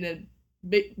like in a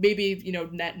maybe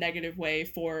net negative way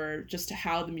for just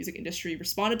how the music industry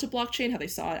responded to blockchain, how they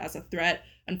saw it as a threat.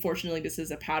 Unfortunately, this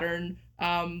is a pattern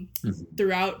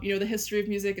throughout the history of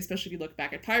music, especially if you look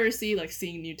back at piracy, like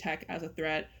seeing new tech as a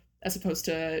threat as opposed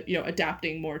to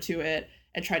adapting more to it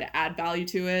and try to add value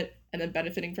to it and then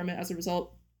benefiting from it as a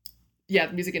result. Yeah,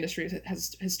 the music industry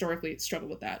has historically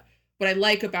struggled with that. What I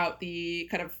like about the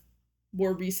kind of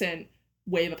more recent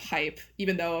wave of hype,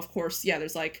 even though of course, yeah,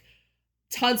 there's like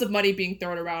tons of money being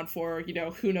thrown around for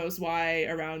who knows why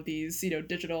around these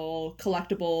digital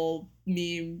collectible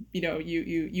meme,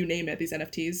 you name it, these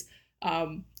NFTs,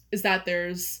 is that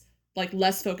there's like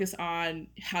less focus on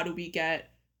how do we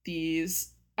get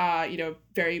these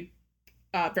very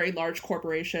very large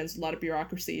corporations, a lot of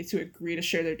bureaucracy, to agree to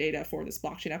share their data for this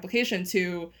blockchain application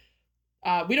to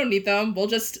we don't need them, we'll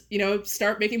just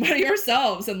start making money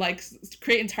ourselves and like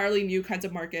create entirely new kinds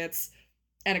of markets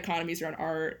and economies around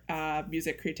art,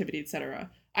 music, creativity, etc.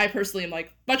 I personally am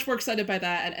like much more excited by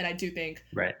that, and I do think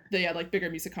Right. the like bigger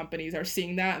music companies are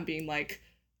seeing that and being like,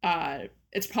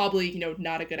 it's probably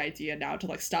not a good idea now to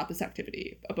like stop this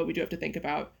activity, but we do have to think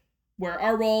about where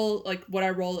our role, like what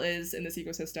our role is in this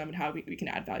ecosystem and how we can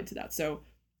add value to that. So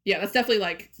yeah, that's definitely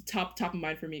like top of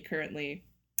mind for me currently.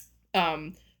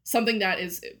 Something that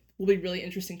will be really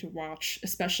interesting to watch,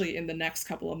 especially in the next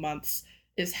couple of months,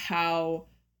 is how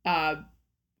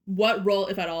what role,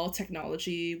 if at all,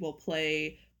 technology will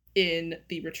play in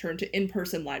the return to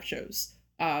in-person live shows.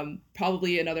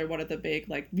 Probably another one of the big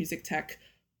like music tech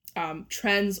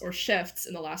trends or shifts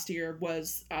in the last year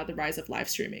was the rise of live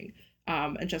streaming,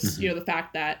 and just the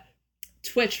fact that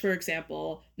Twitch, for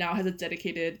example, now has a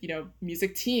dedicated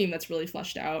music team that's really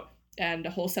fleshed out and a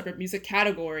whole separate music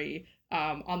category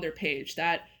on their page.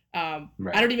 That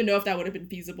Right. I don't even know if that would have been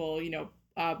feasible,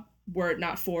 were it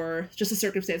not for just the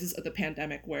circumstances of the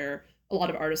pandemic, where a lot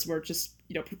of artists were just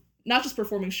not just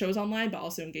performing shows online, but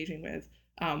also engaging with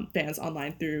fans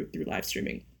online through live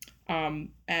streaming.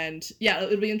 And yeah,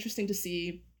 it'll be interesting to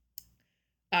see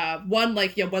one,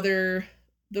 like, yeah, whether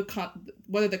the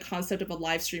concept of a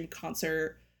live stream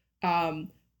concert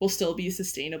will still be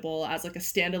sustainable as like a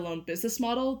standalone business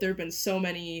model. There have been so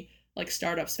many like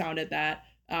startups founded that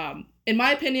in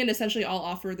my opinion essentially all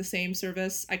offer the same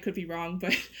service. I could be wrong,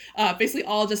 but basically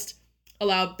all just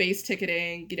allow base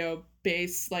ticketing,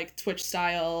 base like Twitch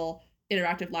style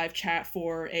interactive live chat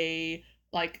for a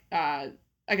like I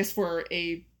guess for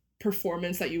a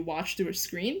performance that you watch through a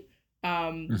screen. I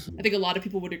Mhm. think a lot of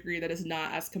people would agree that is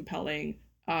not as compelling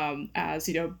as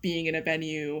being in a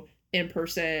venue in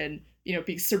person,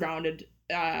 being surrounded,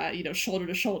 shoulder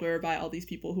to shoulder by all these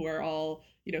people who are all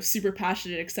super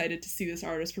passionate, excited to see this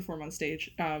artist perform on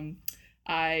stage.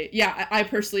 I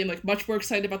personally am like much more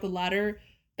excited about the latter.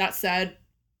 That said,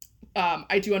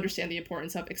 I do understand the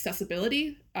importance of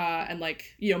accessibility and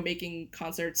like making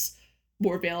concerts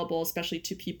more available, especially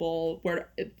to people where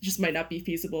it just might not be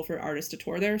feasible for artists to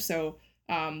tour there. So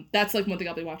that's like one thing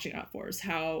I'll be watching out for is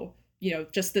how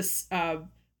just this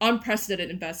unprecedented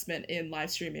investment in live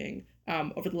streaming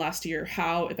over the last year,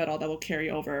 how if at all that will carry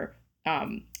over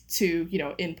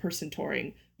to in-person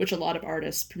touring, which a lot of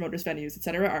artists, promoters, venues,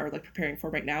 etc., are like preparing for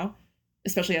right now,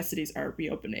 especially as cities are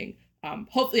reopening.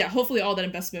 Hopefully all that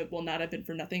investment will not have been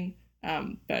for nothing.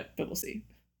 But we'll see.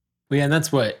 Well, yeah, and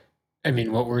that's what I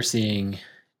mean. What we're seeing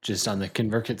just on the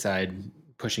ConvertKit side,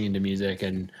 pushing into music,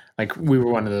 and like we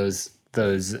were one of those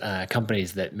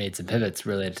companies that made some pivots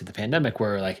related to the pandemic,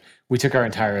 where like we took our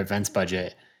entire events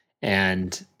budget,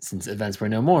 and since events were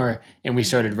no more, and we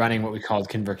started running what we called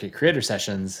ConvertKit creator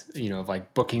sessions, of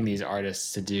like booking these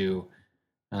artists to do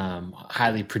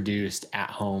highly produced at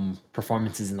home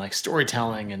performances and like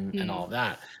storytelling and all Mm, of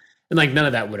that. And like none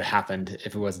of that would have happened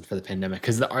if it wasn't for the pandemic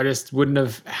because the artists wouldn't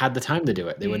have had the time to do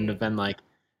it. They wouldn't have mm, been like,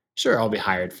 sure, I'll be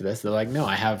hired for this. They're like, no,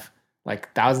 I have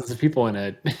like thousands of people in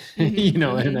a, in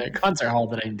mm-hmm. a concert hall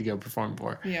that I need to go perform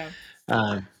for. Yeah.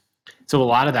 Um, so a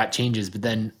lot of that changes, but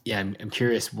then, yeah, I'm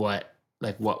curious what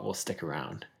will stick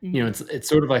around. Mm-hmm. It's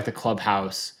sort of like the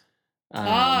Clubhouse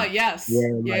Ah, yes.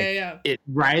 where Yeah, like yeah, it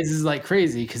rises like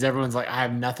crazy because everyone's like, I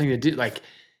have nothing to do. Like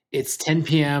it's 10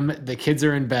 p.m. The kids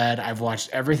are in bed. I've watched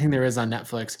everything there is on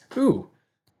Netflix.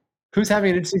 Who's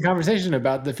having an interesting conversation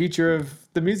about the future of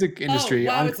the music Oh, industry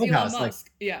wow, on it's Elon Clubhouse? Like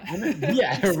Musk. Yeah. I'm in.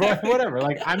 Yeah, Sorry. whatever.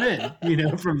 Like I'm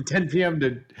in. From 10 p.m.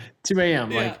 to 2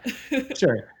 a.m. Yeah. Like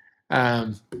sure.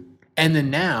 Um, and then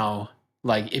now,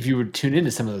 like if you would tune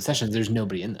into some of those sessions, there's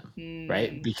nobody in them,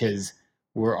 right? Mm, Because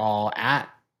we're all at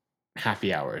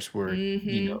happy hours. We're,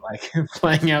 mm-hmm. like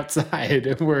playing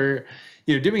outside. We're,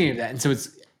 doing any of that. And so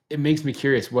it makes me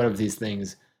curious what of these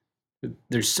things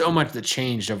there's so much that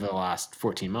changed over the last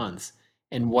 14 months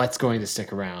and what's going to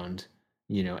stick around,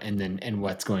 and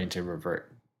what's going to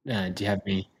revert. Do you have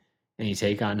any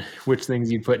take on which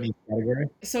things you put in each category?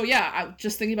 So yeah, I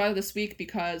just thinking about it this week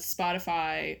because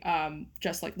Spotify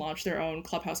just like launched their own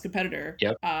Clubhouse competitor.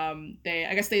 Yep.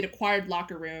 I guess they'd acquired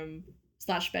Locker Room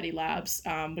slash Betty Labs,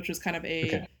 which was kind of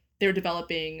Okay. they were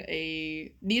developing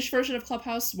a niche version of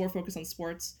Clubhouse, more focused on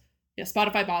sports. Yeah,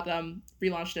 Spotify bought them,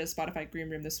 relaunched it as Spotify Green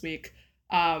Room this week.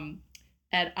 Um,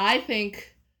 and I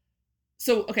think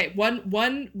so. Okay,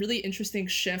 one really interesting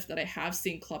shift that I have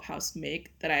seen Clubhouse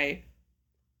make that I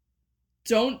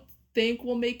don't think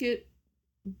will make it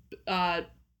uh,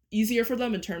 easier for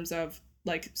them in terms of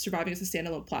like surviving as a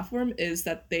standalone platform is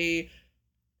that they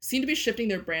seem to be shifting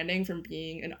their branding from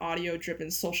being an audio driven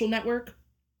social network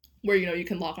where you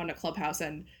can log on to Clubhouse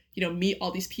and meet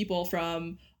all these people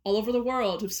from all over the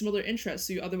world with similar interests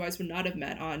you otherwise would not have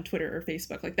met on Twitter or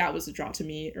Facebook. Like that was a draw to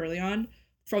me early on.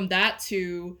 From that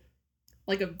to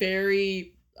like a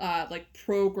very like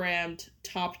programmed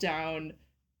top down,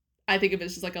 I think of it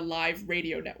as like a live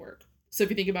radio network. So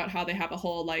if you think about how they have a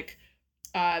whole like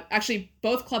actually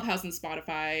both Clubhouse and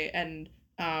Spotify and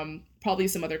probably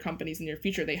some other companies in the near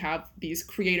future, they have these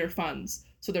creator funds.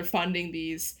 So they're funding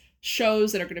these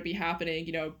shows that are going to be happening,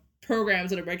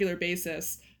 programs on a regular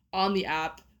basis on the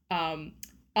app. On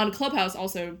Clubhouse,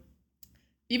 also,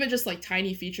 even just like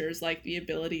tiny features like the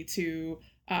ability to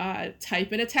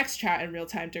type in a text chat in real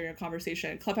time during a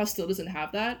conversation. Clubhouse still doesn't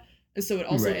have that. And so it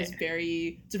also Right. is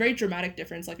it's a very dramatic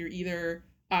difference. Like you're either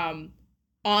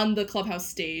on the Clubhouse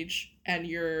stage and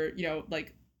you're,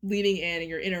 like leaning in and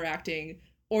you're interacting,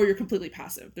 or you're completely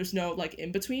passive. There's no like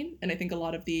in between. And I think a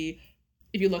lot of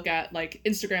if you look at like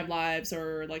Instagram lives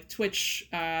or like Twitch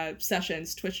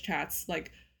sessions, Twitch chats,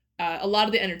 like a lot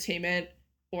of the entertainment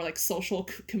or like social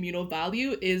communal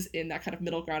value is in that kind of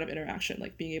middle ground of interaction,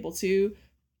 like being able to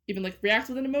even like react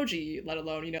with an emoji, let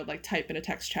alone, like type in a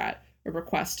text chat or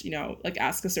request, like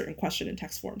ask a certain question in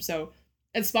text form. So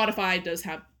and Spotify does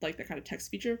have like that kind of text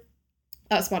feature,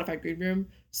 Spotify Green Room.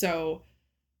 So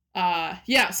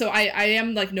yeah, so I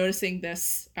am like noticing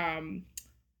this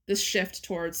this shift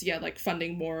towards like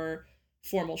funding more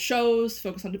formal shows,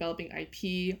 focus on developing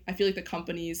IP. I feel like the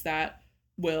companies that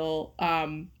will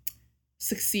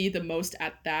succeed the most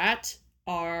at that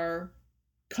are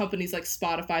companies like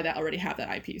Spotify that already have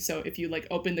that IP. So if you like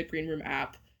open the Green Room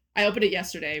app, I opened it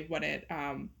yesterday when it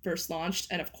first launched,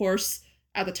 and of course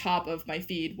at the top of my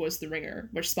feed was The Ringer,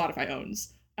 which Spotify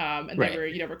owns. And they Right.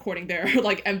 were, recording their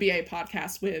like NBA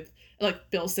podcast with like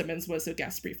Bill Simmons was a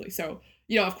guest briefly. So,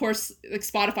 of course, like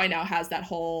Spotify now has that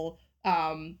whole,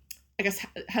 I guess,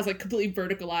 has like completely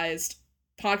verticalized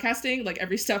podcasting, like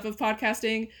every step of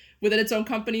podcasting within its own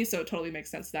company. So it totally makes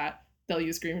sense that they'll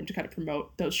use Green Room to kind of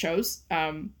promote those shows.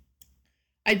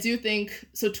 I do think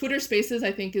so. Twitter Spaces,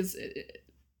 I think, is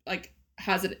like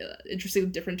has an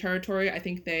interesting different territory. I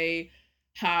think they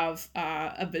have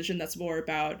a vision that's more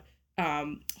about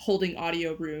holding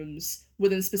audio rooms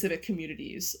within specific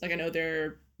communities. Like I know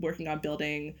they're working on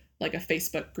building like a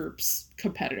Facebook groups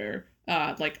competitor,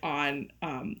 like on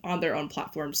their own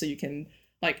platform, so you can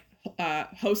like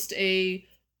host a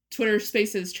Twitter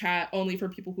Spaces chat only for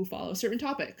people who follow a certain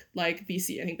topic, like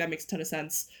VC. I think that makes a ton of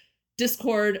sense.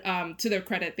 Discord, to their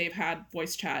credit, they've had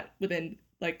voice chat within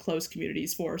like closed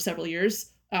communities for several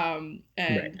years, and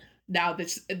Right. now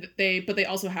they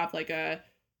also have like a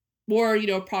more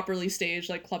properly staged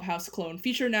like Clubhouse clone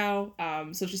feature now.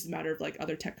 So it's just a matter of like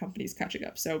other tech companies catching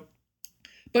up. So,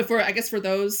 but for I guess for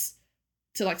those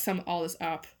to like sum all this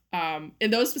up,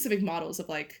 in those specific models of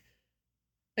like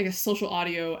I guess social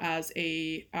audio as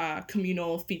a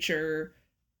communal feature,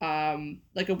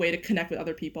 like a way to connect with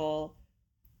other people,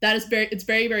 it's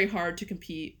very very hard to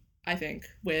compete, I think,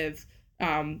 with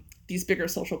these bigger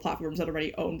social platforms that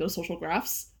already own those social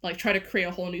graphs. Like try to create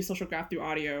a whole new social graph through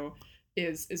audio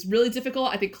is really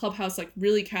difficult. I think Clubhouse like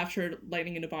really captured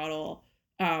lightning in a bottle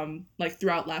like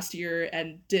throughout last year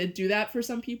and did do that for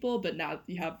some people, but now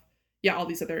you have all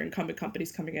these other incumbent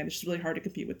companies coming in. It's just really hard to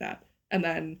compete with that. And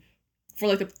then for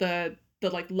like the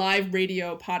like live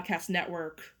radio podcast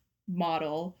network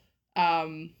model,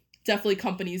 definitely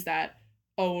companies that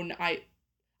own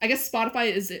I guess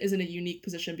Spotify is in a unique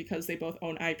position because they both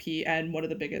own IP and one of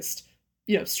the biggest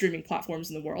streaming platforms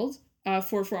in the world,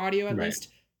 for audio at Right. least.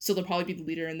 So they'll probably be the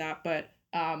leader in that. But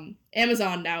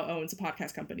Amazon now owns a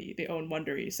podcast company. They own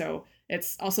Wondery, so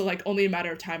it's also like only a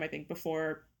matter of time, I think,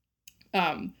 before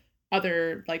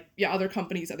other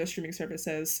companies, other streaming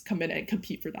services come in and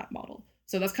compete for that model.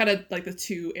 So that's kind of like the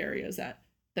two areas that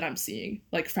I'm seeing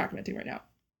like fragmenting right now.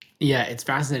 Yeah, it's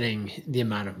fascinating the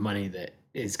amount of money that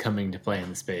is coming to play in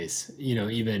the space.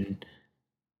 Even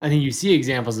I think you see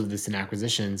examples of this in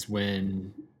acquisitions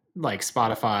when like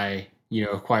Spotify,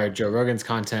 acquired Joe Rogan's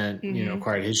content, Mm-hmm.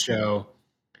 acquired his show,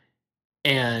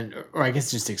 and or I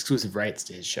guess just exclusive rights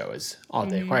to his show is all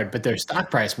they Mm-hmm. acquired. But their stock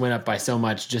price went up by so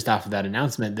much just off of that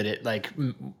announcement that it like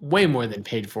way more than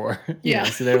paid for. Yeah.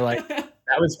 So they're like,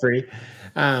 that was free.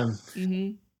 Um,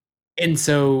 Mm-hmm. and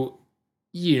so,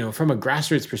 from a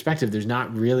grassroots perspective, there's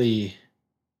not really,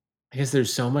 I guess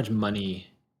there's so much money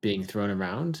being thrown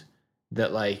around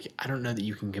that like I don't know that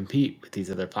you can compete with these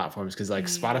other platforms because like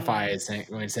Spotify is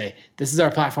going to say this is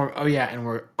our platform. Oh yeah, and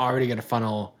we're already going to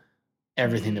funnel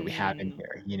everything that we have in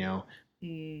Mm-hmm. here.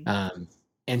 Mm-hmm. Um,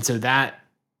 and so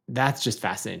that's just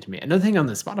fascinating to me. Another thing on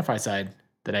the Spotify side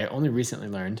that I only recently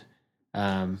learned,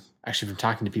 actually from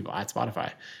talking to people at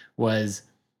Spotify, was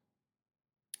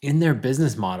in their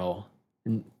business model.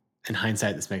 In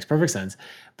hindsight, this makes perfect sense.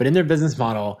 But in their business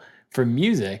model for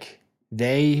music,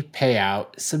 they pay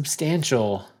out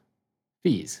substantial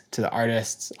fees to the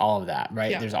artists, all of that,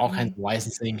 right? Yeah. There's all kinds Mm-hmm. of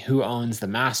licensing, who owns the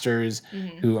masters,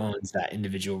 Mm-hmm. who owns that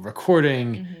individual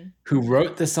recording, Mm-hmm. who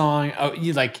wrote the song. Oh,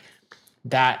 you like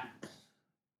that,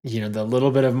 the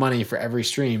little bit of money for every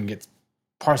stream gets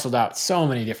parceled out so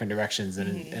many different directions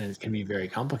Mm-hmm. and it can be very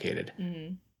complicated.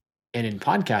 Mm-hmm. And in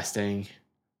podcasting,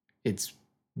 it's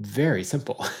very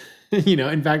simple.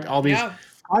 In fact, all these Yeah.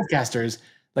 podcasters,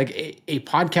 like a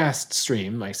podcast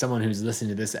stream, like someone who's listening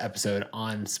to this episode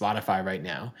on Spotify right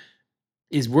now,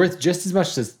 is worth just as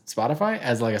much to Spotify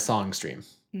as like a song stream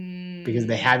because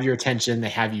they Mm. have your attention, they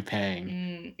have you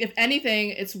paying. If anything,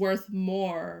 it's worth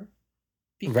more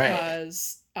Right.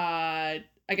 because I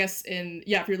guess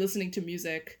if you're listening to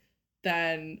music,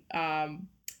 then I'm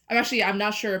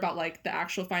not sure about like the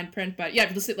actual fine print, but yeah, if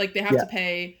you listen, like they have Yeah. to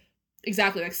pay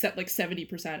exactly like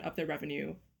 70% of their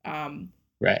revenue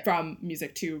Right. from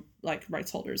music to like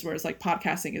rights holders, whereas like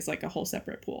podcasting is like a whole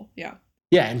separate pool. Yeah.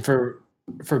 Yeah. And for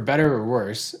for better or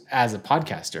worse, as a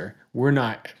podcaster, we're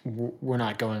not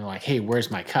going like, hey,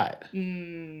 where's my cut?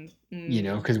 Mm, You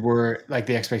know, mm, because we're like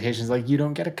the expectations like you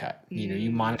don't get a cut. You know, you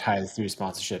mm. monetize through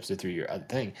sponsorships or through your other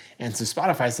thing. And so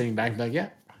Spotify's sitting back and be like, yeah,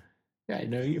 yeah,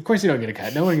 no, of course you don't get a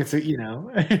cut. No one gets to, you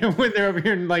know, when they're over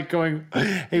here and like going,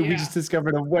 hey, we Yeah. just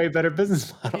discovered a way better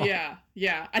business model. Yeah,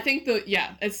 yeah. I think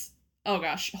it's oh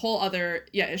gosh, whole other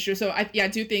issue. So I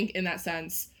do think in that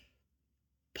sense,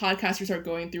 podcasters are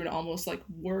going through an almost like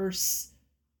worse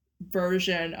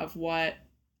version of what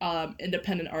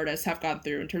independent artists have gone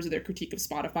through in terms of their critique of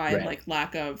Spotify and Right. like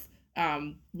lack of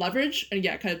leverage and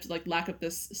kind of like lack of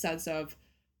this sense of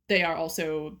they are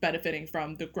also benefiting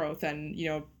from the growth and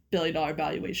billion-dollar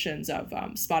valuations of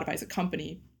Spotify as a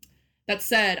company. That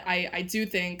said, I do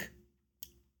think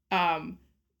kind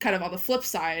of on the flip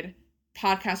side,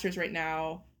 podcasters right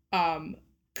now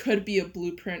could be a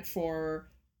blueprint for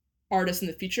artists in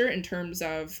the future in terms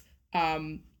of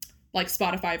like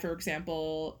Spotify, for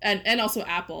example, and also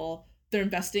Apple. They're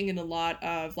investing in a lot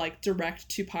of like direct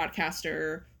to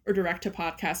podcaster or direct to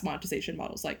podcast monetization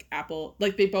models. Like Apple,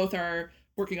 like they both are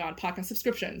working on podcast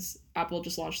subscriptions. Apple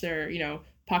just launched their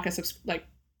podcast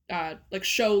like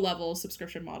show level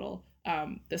subscription model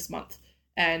this month,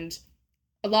 and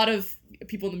a lot of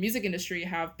people in the music industry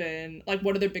have been like,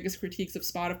 one of their biggest critiques of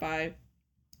Spotify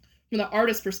from the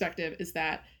artist perspective is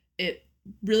that it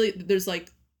really, there's like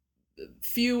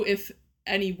few if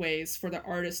any ways for the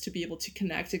artist to be able to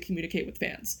connect and communicate with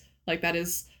fans. Like that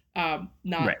is not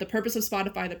Right. the purpose of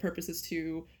Spotify. The purpose is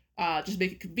to just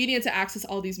make it convenient to access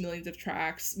all these millions of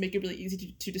tracks, make it really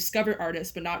easy to discover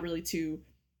artists, but not really to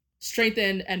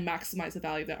strengthen and maximize the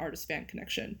value of that artist fan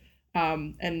connection.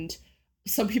 And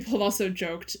some people have also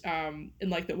joked in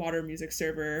like the Water Music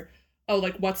server, oh,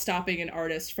 like what's stopping an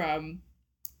artist from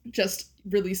just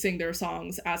releasing their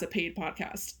songs as a paid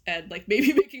podcast and like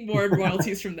maybe making more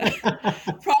royalties from that.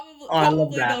 probably Oh, I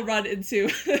love probably they'll that. run into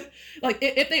like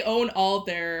if they own all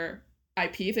their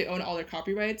IP, if they own all their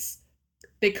copyrights,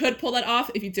 they could pull that off.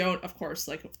 If you don't, of course,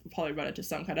 like we'll probably run into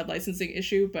some kind of licensing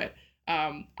issue. But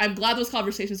I'm glad those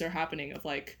conversations are happening of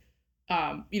like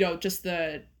just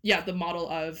the model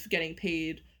of getting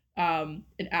paid an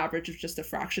average of just a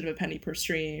fraction of a penny per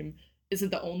stream isn't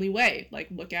the only way. Like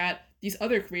look at these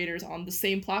other creators on the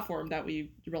same platform that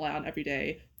we rely on every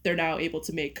day. They're now able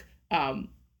to make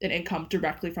an income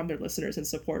directly from their listeners and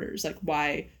supporters. Like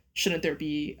why shouldn't there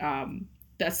be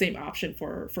that same option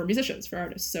for musicians, for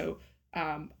artists? So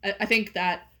I think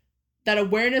that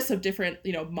awareness of different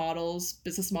models,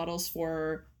 business models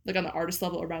for like on the artist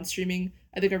level around streaming,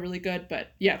 I think are really good.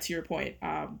 But yeah, to your point,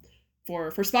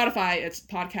 for Spotify, it's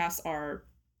podcasts are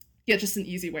just an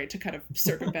easy way to kind of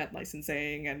circumvent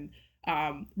licensing. And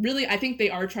really, I think they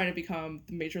are trying to become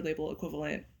the major label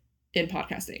equivalent in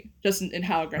podcasting, just in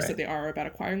how aggressive Right. they are about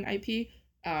acquiring IP.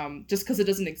 Just because it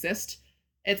doesn't exist,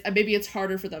 it's maybe it's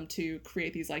harder for them to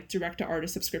create these like direct to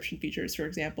artist subscription features, for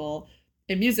example,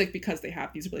 in music, because they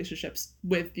have these relationships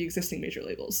with the existing major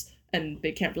labels, and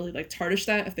they can't really like tarnish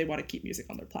that if they want to keep music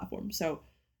on their platform. So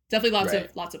definitely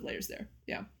Right. lots of layers there.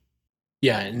 Yeah.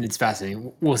 Yeah, and it's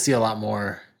fascinating. We'll see a lot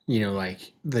more,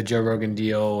 like the Joe Rogan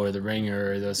deal or the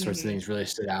Ringer or those sorts of Mm-hmm. things really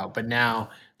stood out. But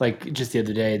now, like just the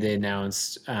other day, they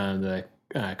announced the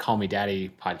Call Me Daddy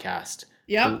podcast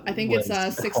Yep. I think it's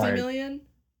was 60 acquired. million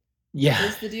Yeah,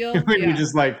 is the deal. when you're Yeah.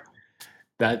 just like,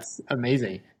 that's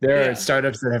amazing. There are Yeah.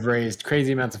 startups that have raised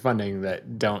crazy amounts of funding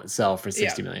that don't sell for Yeah.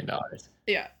 $60 million.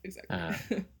 Yeah. Exactly.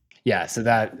 Uh, yeah, so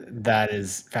that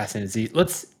is fascinating to see.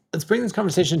 Let's bring this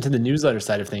conversation to the newsletter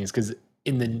side of things because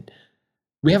in the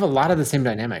we have a lot of the same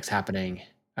dynamics happening,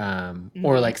 or Mm-hmm.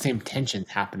 like same tensions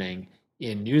happening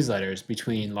in newsletters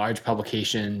between large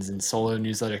publications and solo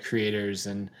newsletter creators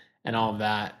and all of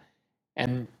that.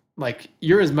 And like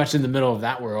you're as much in the middle of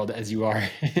that world as you are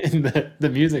in the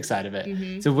music side of it. So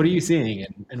Mm-hmm. what are you Mm-hmm.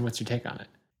 seeing and what's your take on it?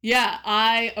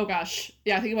 Yeah, oh gosh.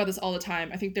 Yeah, I think about this all the time.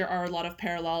 I think there are a lot of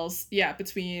parallels, yeah,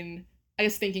 between I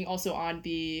guess thinking also on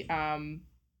the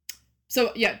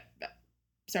so yeah,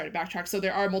 sorry to backtrack. So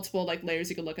there are multiple like layers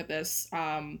you could look at this.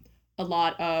 A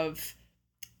lot of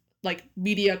like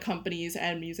media companies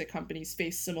and music companies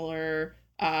face similar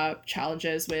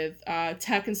challenges with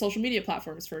tech and social media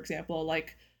platforms, for example,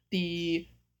 like the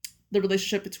the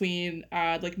relationship between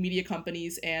like media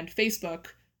companies and Facebook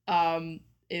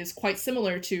is quite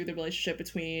similar to the relationship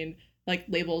between like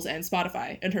labels and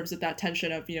Spotify in terms of that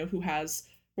tension of who has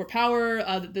more power.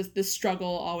 This struggle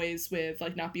always with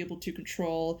like not be able to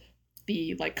control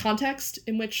the like context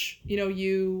in which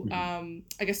you Mhm.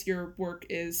 I guess your work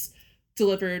is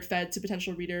delivered, fed to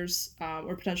potential readers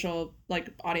or potential like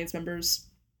audience members.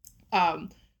 Um,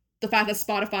 the fact that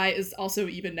Spotify is also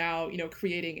even now,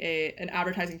 creating an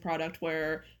advertising product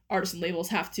where artists and labels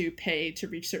have to pay to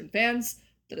reach certain fans.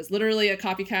 That is literally a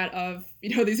copycat of,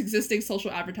 these existing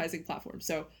social advertising platforms.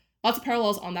 So lots of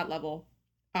parallels on that level.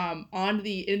 On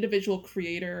the individual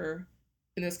creator,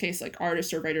 in this case, like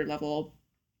artist or writer level,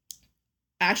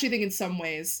 I actually think in some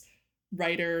ways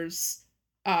writers,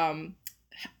 the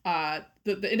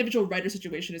individual writer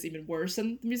situation is even worse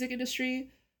than the music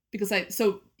industry, because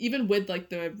so even with like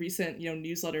the recent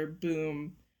newsletter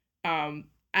boom,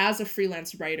 as a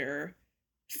freelance writer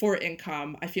for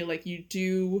income, I feel like you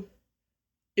do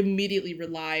immediately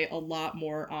rely a lot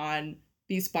more on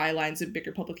these bylines in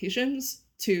bigger publications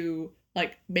to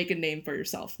like make a name for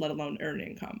yourself, let alone earn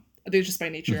income. I think just by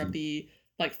nature of the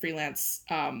like freelance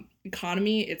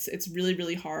economy, it's really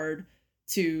really hard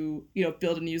to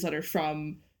build a newsletter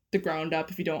from the ground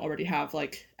up if you don't already have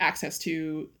like access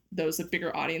to those like,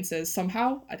 bigger audiences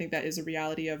somehow. I think that is a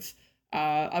reality of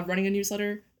running a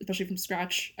newsletter, especially from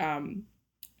scratch.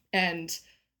 And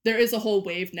there is a whole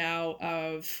wave now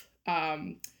of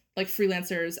like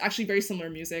freelancers, actually very similar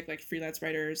music, like freelance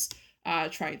writers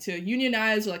trying to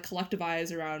unionize or like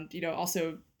collectivize around,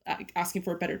 also asking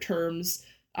for better terms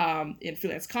in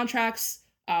freelance contracts.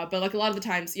 But like a lot of the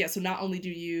times, yeah, so not only do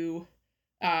you,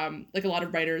 like a lot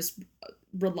of writers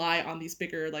rely on these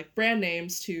bigger like brand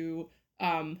names to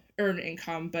earn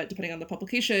income, but depending on the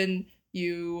publication,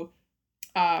 you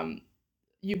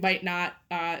might not,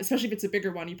 especially if it's a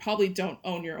bigger one, you probably don't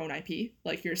own your own IP.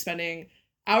 Like you're spending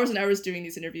hours and hours doing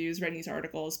these interviews, writing these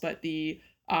articles, but the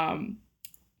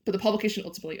publication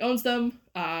ultimately owns them.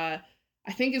 I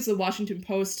think it's the Washington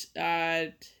Post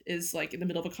is like in the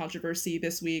middle of a controversy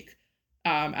this week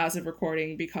as of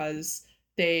recording, because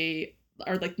they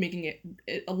are like making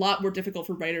it a lot more difficult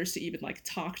for writers to even like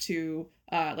talk to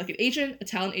like an agent, a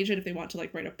talent agent, if they want to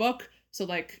like write a book. So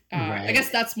like Right. I guess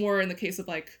that's more in the case of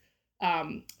like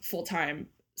full-time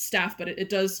staff, but it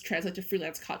does translate to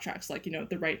freelance contracts, like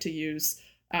the right to use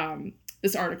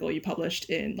this article you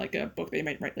published in like a book that you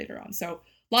might write later on. So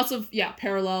lots of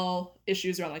parallel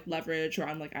issues around like leverage,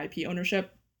 around like IP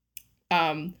ownership.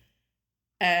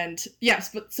 And yes,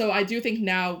 but so I do think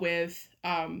now with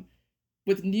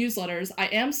newsletters, I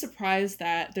am surprised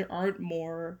that there aren't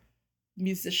more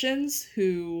musicians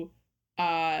who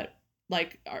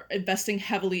like are investing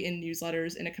heavily in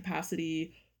newsletters in a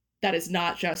capacity that is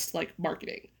not just like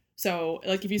marketing. So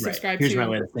like if you subscribe Here's to my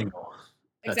latest single.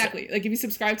 exactly, like if you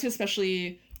subscribe to,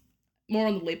 especially more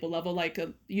on the label level, like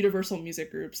universal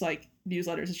music groups, like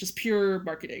newsletters, it's just pure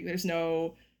marketing. There's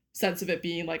no sense of it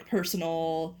being like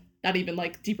personal, not even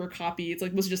like deeper copy. It's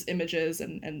like mostly just images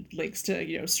and links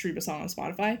to stream a song on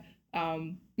Spotify.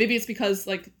 Maybe it's because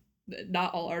like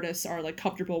not all artists are like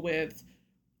comfortable with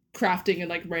crafting and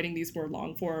like writing these more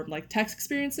long form like text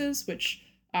experiences, which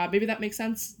maybe that makes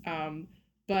sense.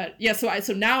 But yeah,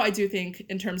 so now I do think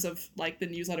in terms of like the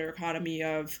newsletter economy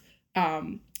of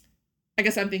I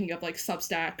guess I'm thinking of like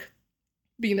Substack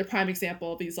being the prime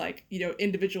example of these like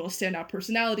individual standout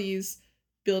personalities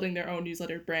building their own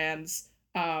newsletter brands.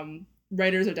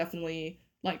 Writers are definitely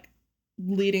like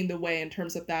leading the way in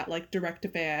terms of that like direct to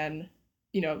fan,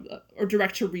 or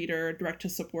direct to reader, direct to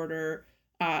supporter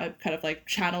kind of like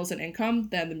channels and income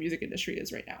than the music industry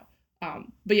is right now.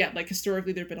 But yeah, like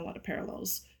historically there've been a lot of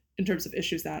parallels in terms of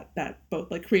issues that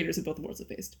both like creators in both worlds have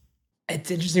faced.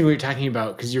 It's interesting what you're talking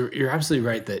about, because you're absolutely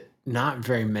right that not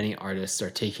very many artists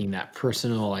are taking that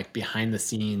personal, like behind the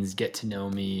scenes, get to know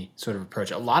me sort of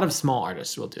approach. A lot of small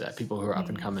artists will do that. People who are up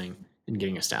and coming and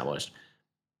getting established.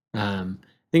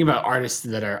 Think about artists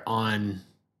that are on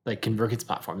like ConvertKit's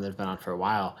platform that have been on for a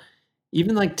while.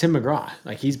 Even like Tim McGraw,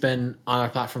 like he's been on our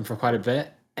platform for quite a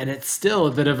bit, and it's still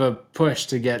a bit of a push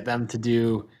to get them to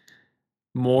do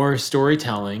more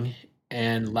storytelling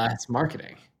and less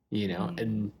marketing,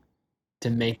 and to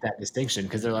make that distinction,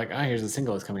 because they're like, oh, here's a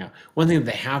single that's coming out. One thing that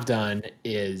they have done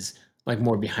is like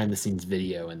more behind the scenes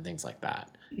video and things like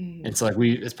that. And so like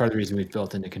it's part of the reason we've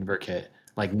built into ConvertKit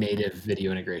like native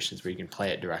video integrations where you can play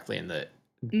it directly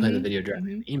play the video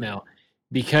directly in the email,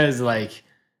 because like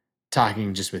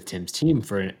talking just with Tim's team,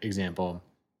 for an example,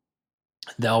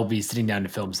 they'll be sitting down to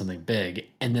film something big,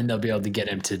 and then they'll be able to get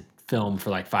him to film for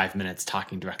like 5 minutes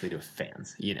talking directly to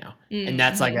fans, and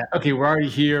that's like, okay, we're already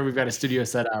here. We've got a studio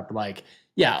set up. Like,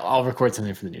 yeah, I'll record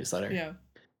something for the newsletter. Yeah.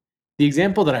 The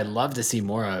example that I'd love to see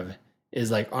more of is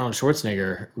like Arnold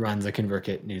Schwarzenegger runs a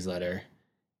ConvertKit newsletter,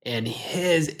 and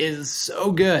his is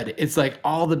so good. It's like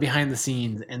all the behind the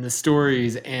scenes and the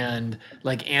stories and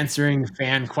like answering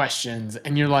fan questions.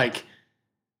 And you're like,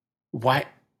 why?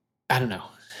 I don't know.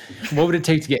 What would it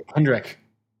take to get Kendrick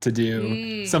to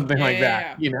do something like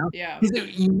that? Yeah. Because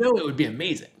it would be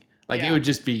amazing. Like it Yeah. would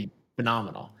just be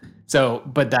phenomenal. So,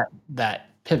 but that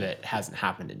pivot hasn't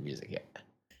happened in music yet.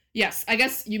 Yes, I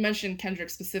guess you mentioned Kendrick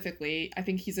specifically. I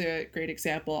think he's a great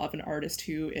example of an artist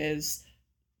who is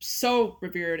so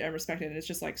revered and respected and is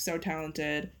just like so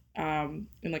talented in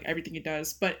like everything he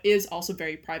does, but is also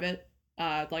very private.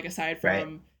 Like aside Right.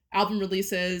 from album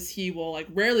releases, he will like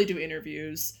rarely do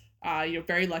interviews.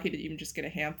 Very lucky to even just get a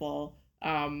handful.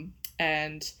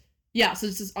 And yeah, so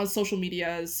it's just on social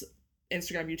medias,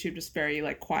 Instagram, YouTube, just very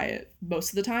like quiet most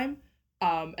of the time.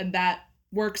 And that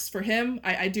works for him.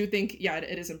 I do think, yeah,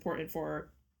 it is important for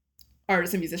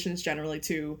artists and musicians generally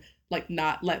to like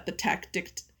not let the tech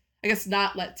I guess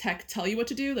not let tech tell you what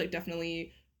to do. Like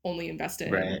definitely only invest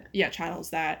in Right. channels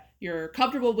that you're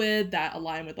comfortable with, that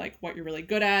align with like what you're really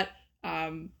good at.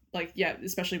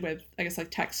 Especially with I guess like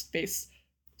text based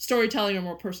storytelling or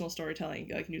more personal storytelling,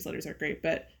 like newsletters are great.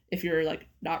 But if you're like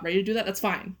not ready to do that, that's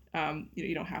fine.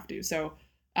 You don't have to. So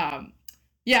um,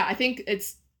 yeah, I think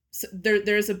it's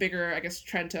there's a bigger I guess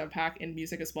trend to unpack in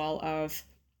music as well of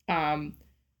um,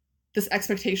 this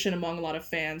expectation among a lot of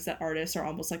fans that artists are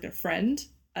almost like their friend.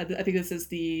 I think this is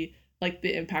the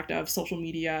impact of social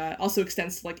media. Also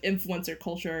extends to like influencer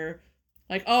culture.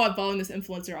 Like, oh, I'm following this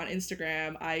influencer on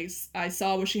Instagram. I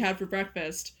saw what she had for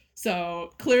breakfast.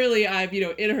 So clearly, I'm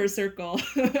in her circle,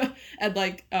 and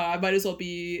like I might as well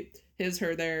be his,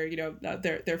 her, their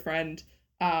their friend.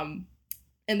 Um,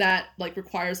 and that like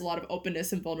requires a lot of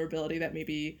openness and vulnerability that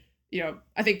maybe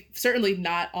I think certainly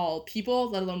not all people,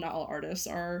 let alone not all artists,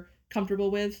 are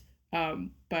comfortable with.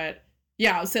 But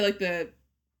yeah, I would say like the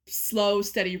slow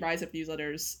steady rise of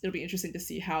newsletters, it'll be interesting to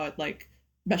see how it like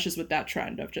meshes with that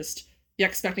trend of just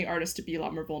expecting artists to be a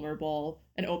lot more vulnerable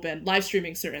and open. Live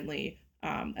streaming certainly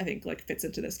I think like fits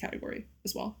into this category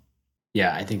as well.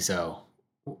 Yeah, I think so.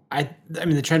 I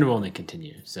mean the trend will only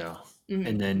continue. So, and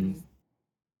Mm-hmm, then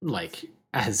mm-hmm. like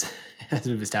as as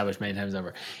we've established many times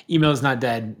over, email is not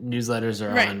dead. Newsletters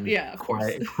are Right, on yeah, of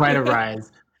course. quite a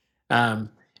rise. Um,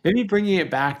 Maybe bringing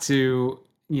it back to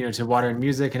to water and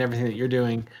music and everything that you're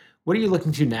doing. What are you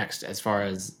looking to next as far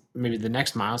as maybe the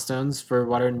next milestones for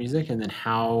water and music, and then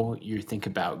how you think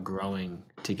about growing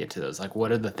to get to those? Like,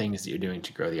 what are the things that you're doing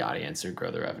to grow the audience or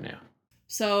grow the revenue?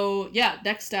 So yeah,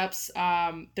 next steps.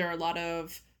 There are a lot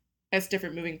of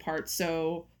different moving parts.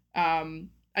 So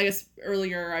I guess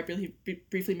earlier I really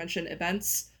briefly mentioned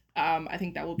events. I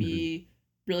think that will Mhm. be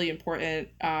really important.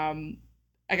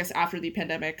 I guess after the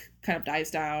pandemic kind of dies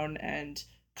down and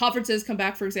conferences come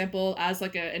back, for example, as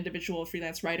like an individual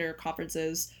freelance writer,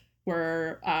 conferences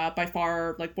were by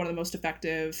far like one of the most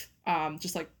effective,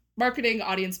 just like marketing,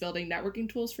 audience building, networking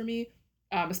tools for me,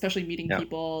 especially meeting Yeah.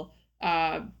 people.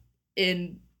 Uh,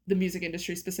 in the music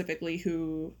industry specifically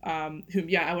whom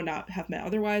I would not have met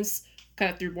otherwise, kind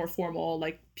of through more formal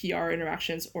like PR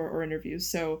interactions or interviews.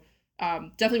 So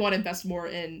definitely want to invest more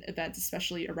in events,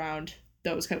 especially around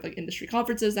those kind of like industry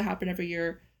conferences that happen every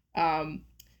year. um,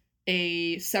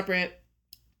 a separate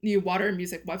new water and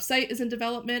music website is in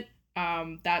development.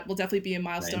 That will definitely be a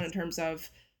milestone in Nice. terms of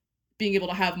being able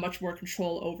to have much more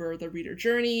control over the reader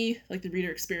journey, like the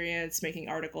reader experience, making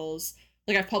articles.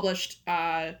 Like I've published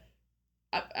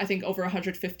I think over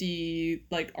 150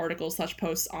 like articles slash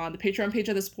posts on the Patreon page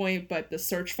at this point, but the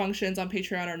search functions on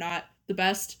Patreon are not the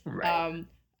best. Right.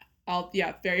 I'll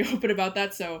very open about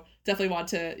that. So definitely want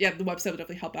to the website will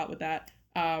definitely help out with that.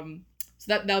 So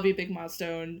that'll be a big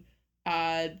milestone.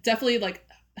 Definitely like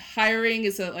hiring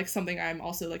is like something I'm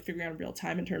also like figuring out in real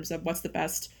time in terms of what's the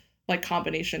best like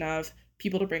combination of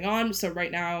people to bring on. So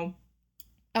right now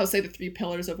I would say the three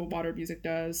pillars of what Water Music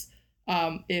does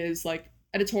is like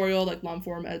editorial, like long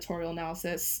form editorial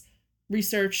analysis,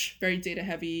 research, very data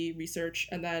heavy research,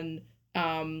 and then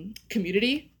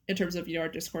community in terms of our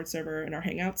Discord server and our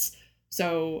Hangouts.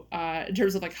 So in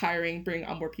terms of like hiring, bring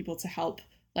on more people to help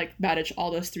like manage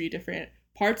all those three different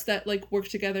parts that like work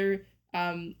together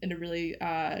in a really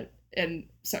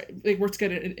like work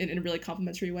together in a really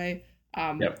complementary way.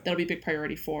 Yep. That'll be a big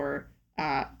priority for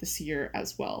this year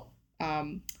as well.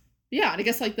 Yeah, and I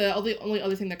guess like the only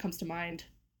other thing that comes to mind,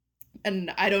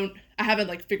 and I haven't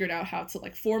like figured out how to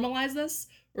like formalize this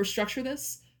or structure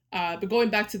this, but going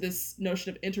back to this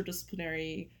notion of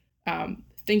interdisciplinary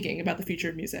thinking about the future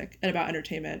of music and about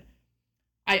entertainment,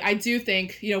 I do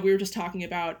think we were just talking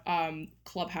about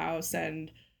Clubhouse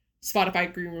and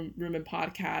Spotify Green Room and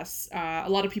podcasts. A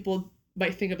lot of people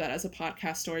might think of that as a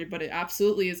podcast story, but it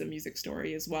absolutely is a music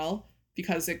story as well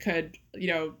because it could,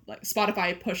 like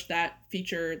Spotify pushed that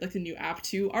feature, like the new app,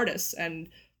 to artists, and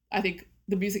I think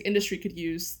the music industry could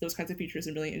use those kinds of features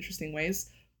in really interesting ways.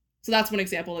 So that's one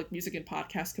example, like music and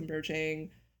podcast converging,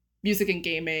 music and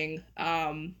gaming.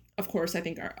 of course, I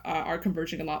think are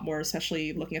converging a lot more,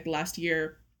 especially looking at the last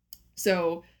year.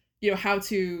 So, how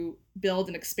to build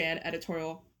and expand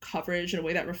editorial coverage in a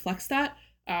way that reflects that.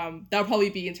 That would probably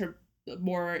be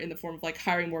more in the form of like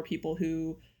hiring more people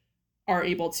who are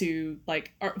able to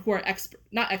who are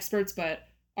not experts, but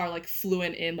are like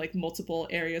fluent in like multiple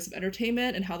areas of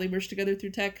entertainment and how they merge together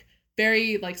through tech.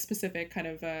 Very like specific kind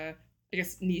of I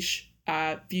guess niche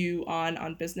view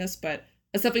on business, but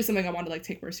that's definitely something I want to like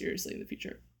take more seriously in the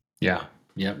future. Yeah.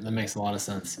 Yep. That makes a lot of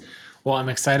sense. Well, I'm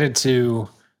excited to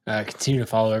continue to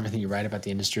follow everything you write about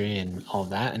the industry and all of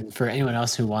that. And for anyone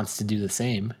else who wants to do the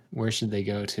same, where should they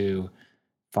go to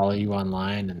follow you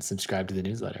online and subscribe to the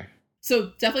newsletter?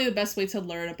 So definitely the best way to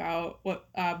learn about what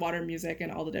modern music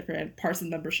and all the different parts of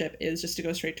the membership is just to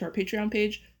go straight to our Patreon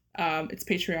page. It's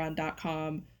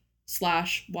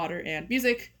patreon.com/water and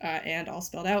music, and all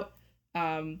spelled out.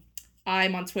 I'm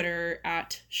on Twitter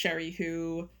at Cherie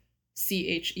Who,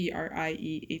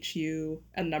 CHERIEHU,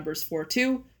 and numbers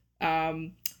 42.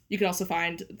 You can also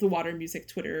find the Water Music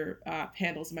Twitter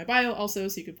handles in my bio also,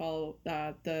 so you can follow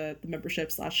the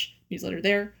membership/newsletter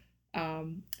there.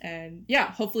 And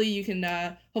yeah, hopefully you can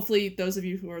hopefully those of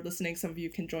you who are listening, some of you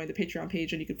can join the Patreon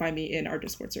page, and you can find me in our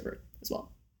Discord server as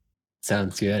well.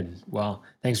 Sounds good. Well,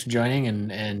 thanks for joining,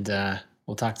 and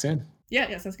we'll talk soon.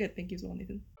 Yeah, sounds good. Thank you as well,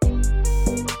 Nathan.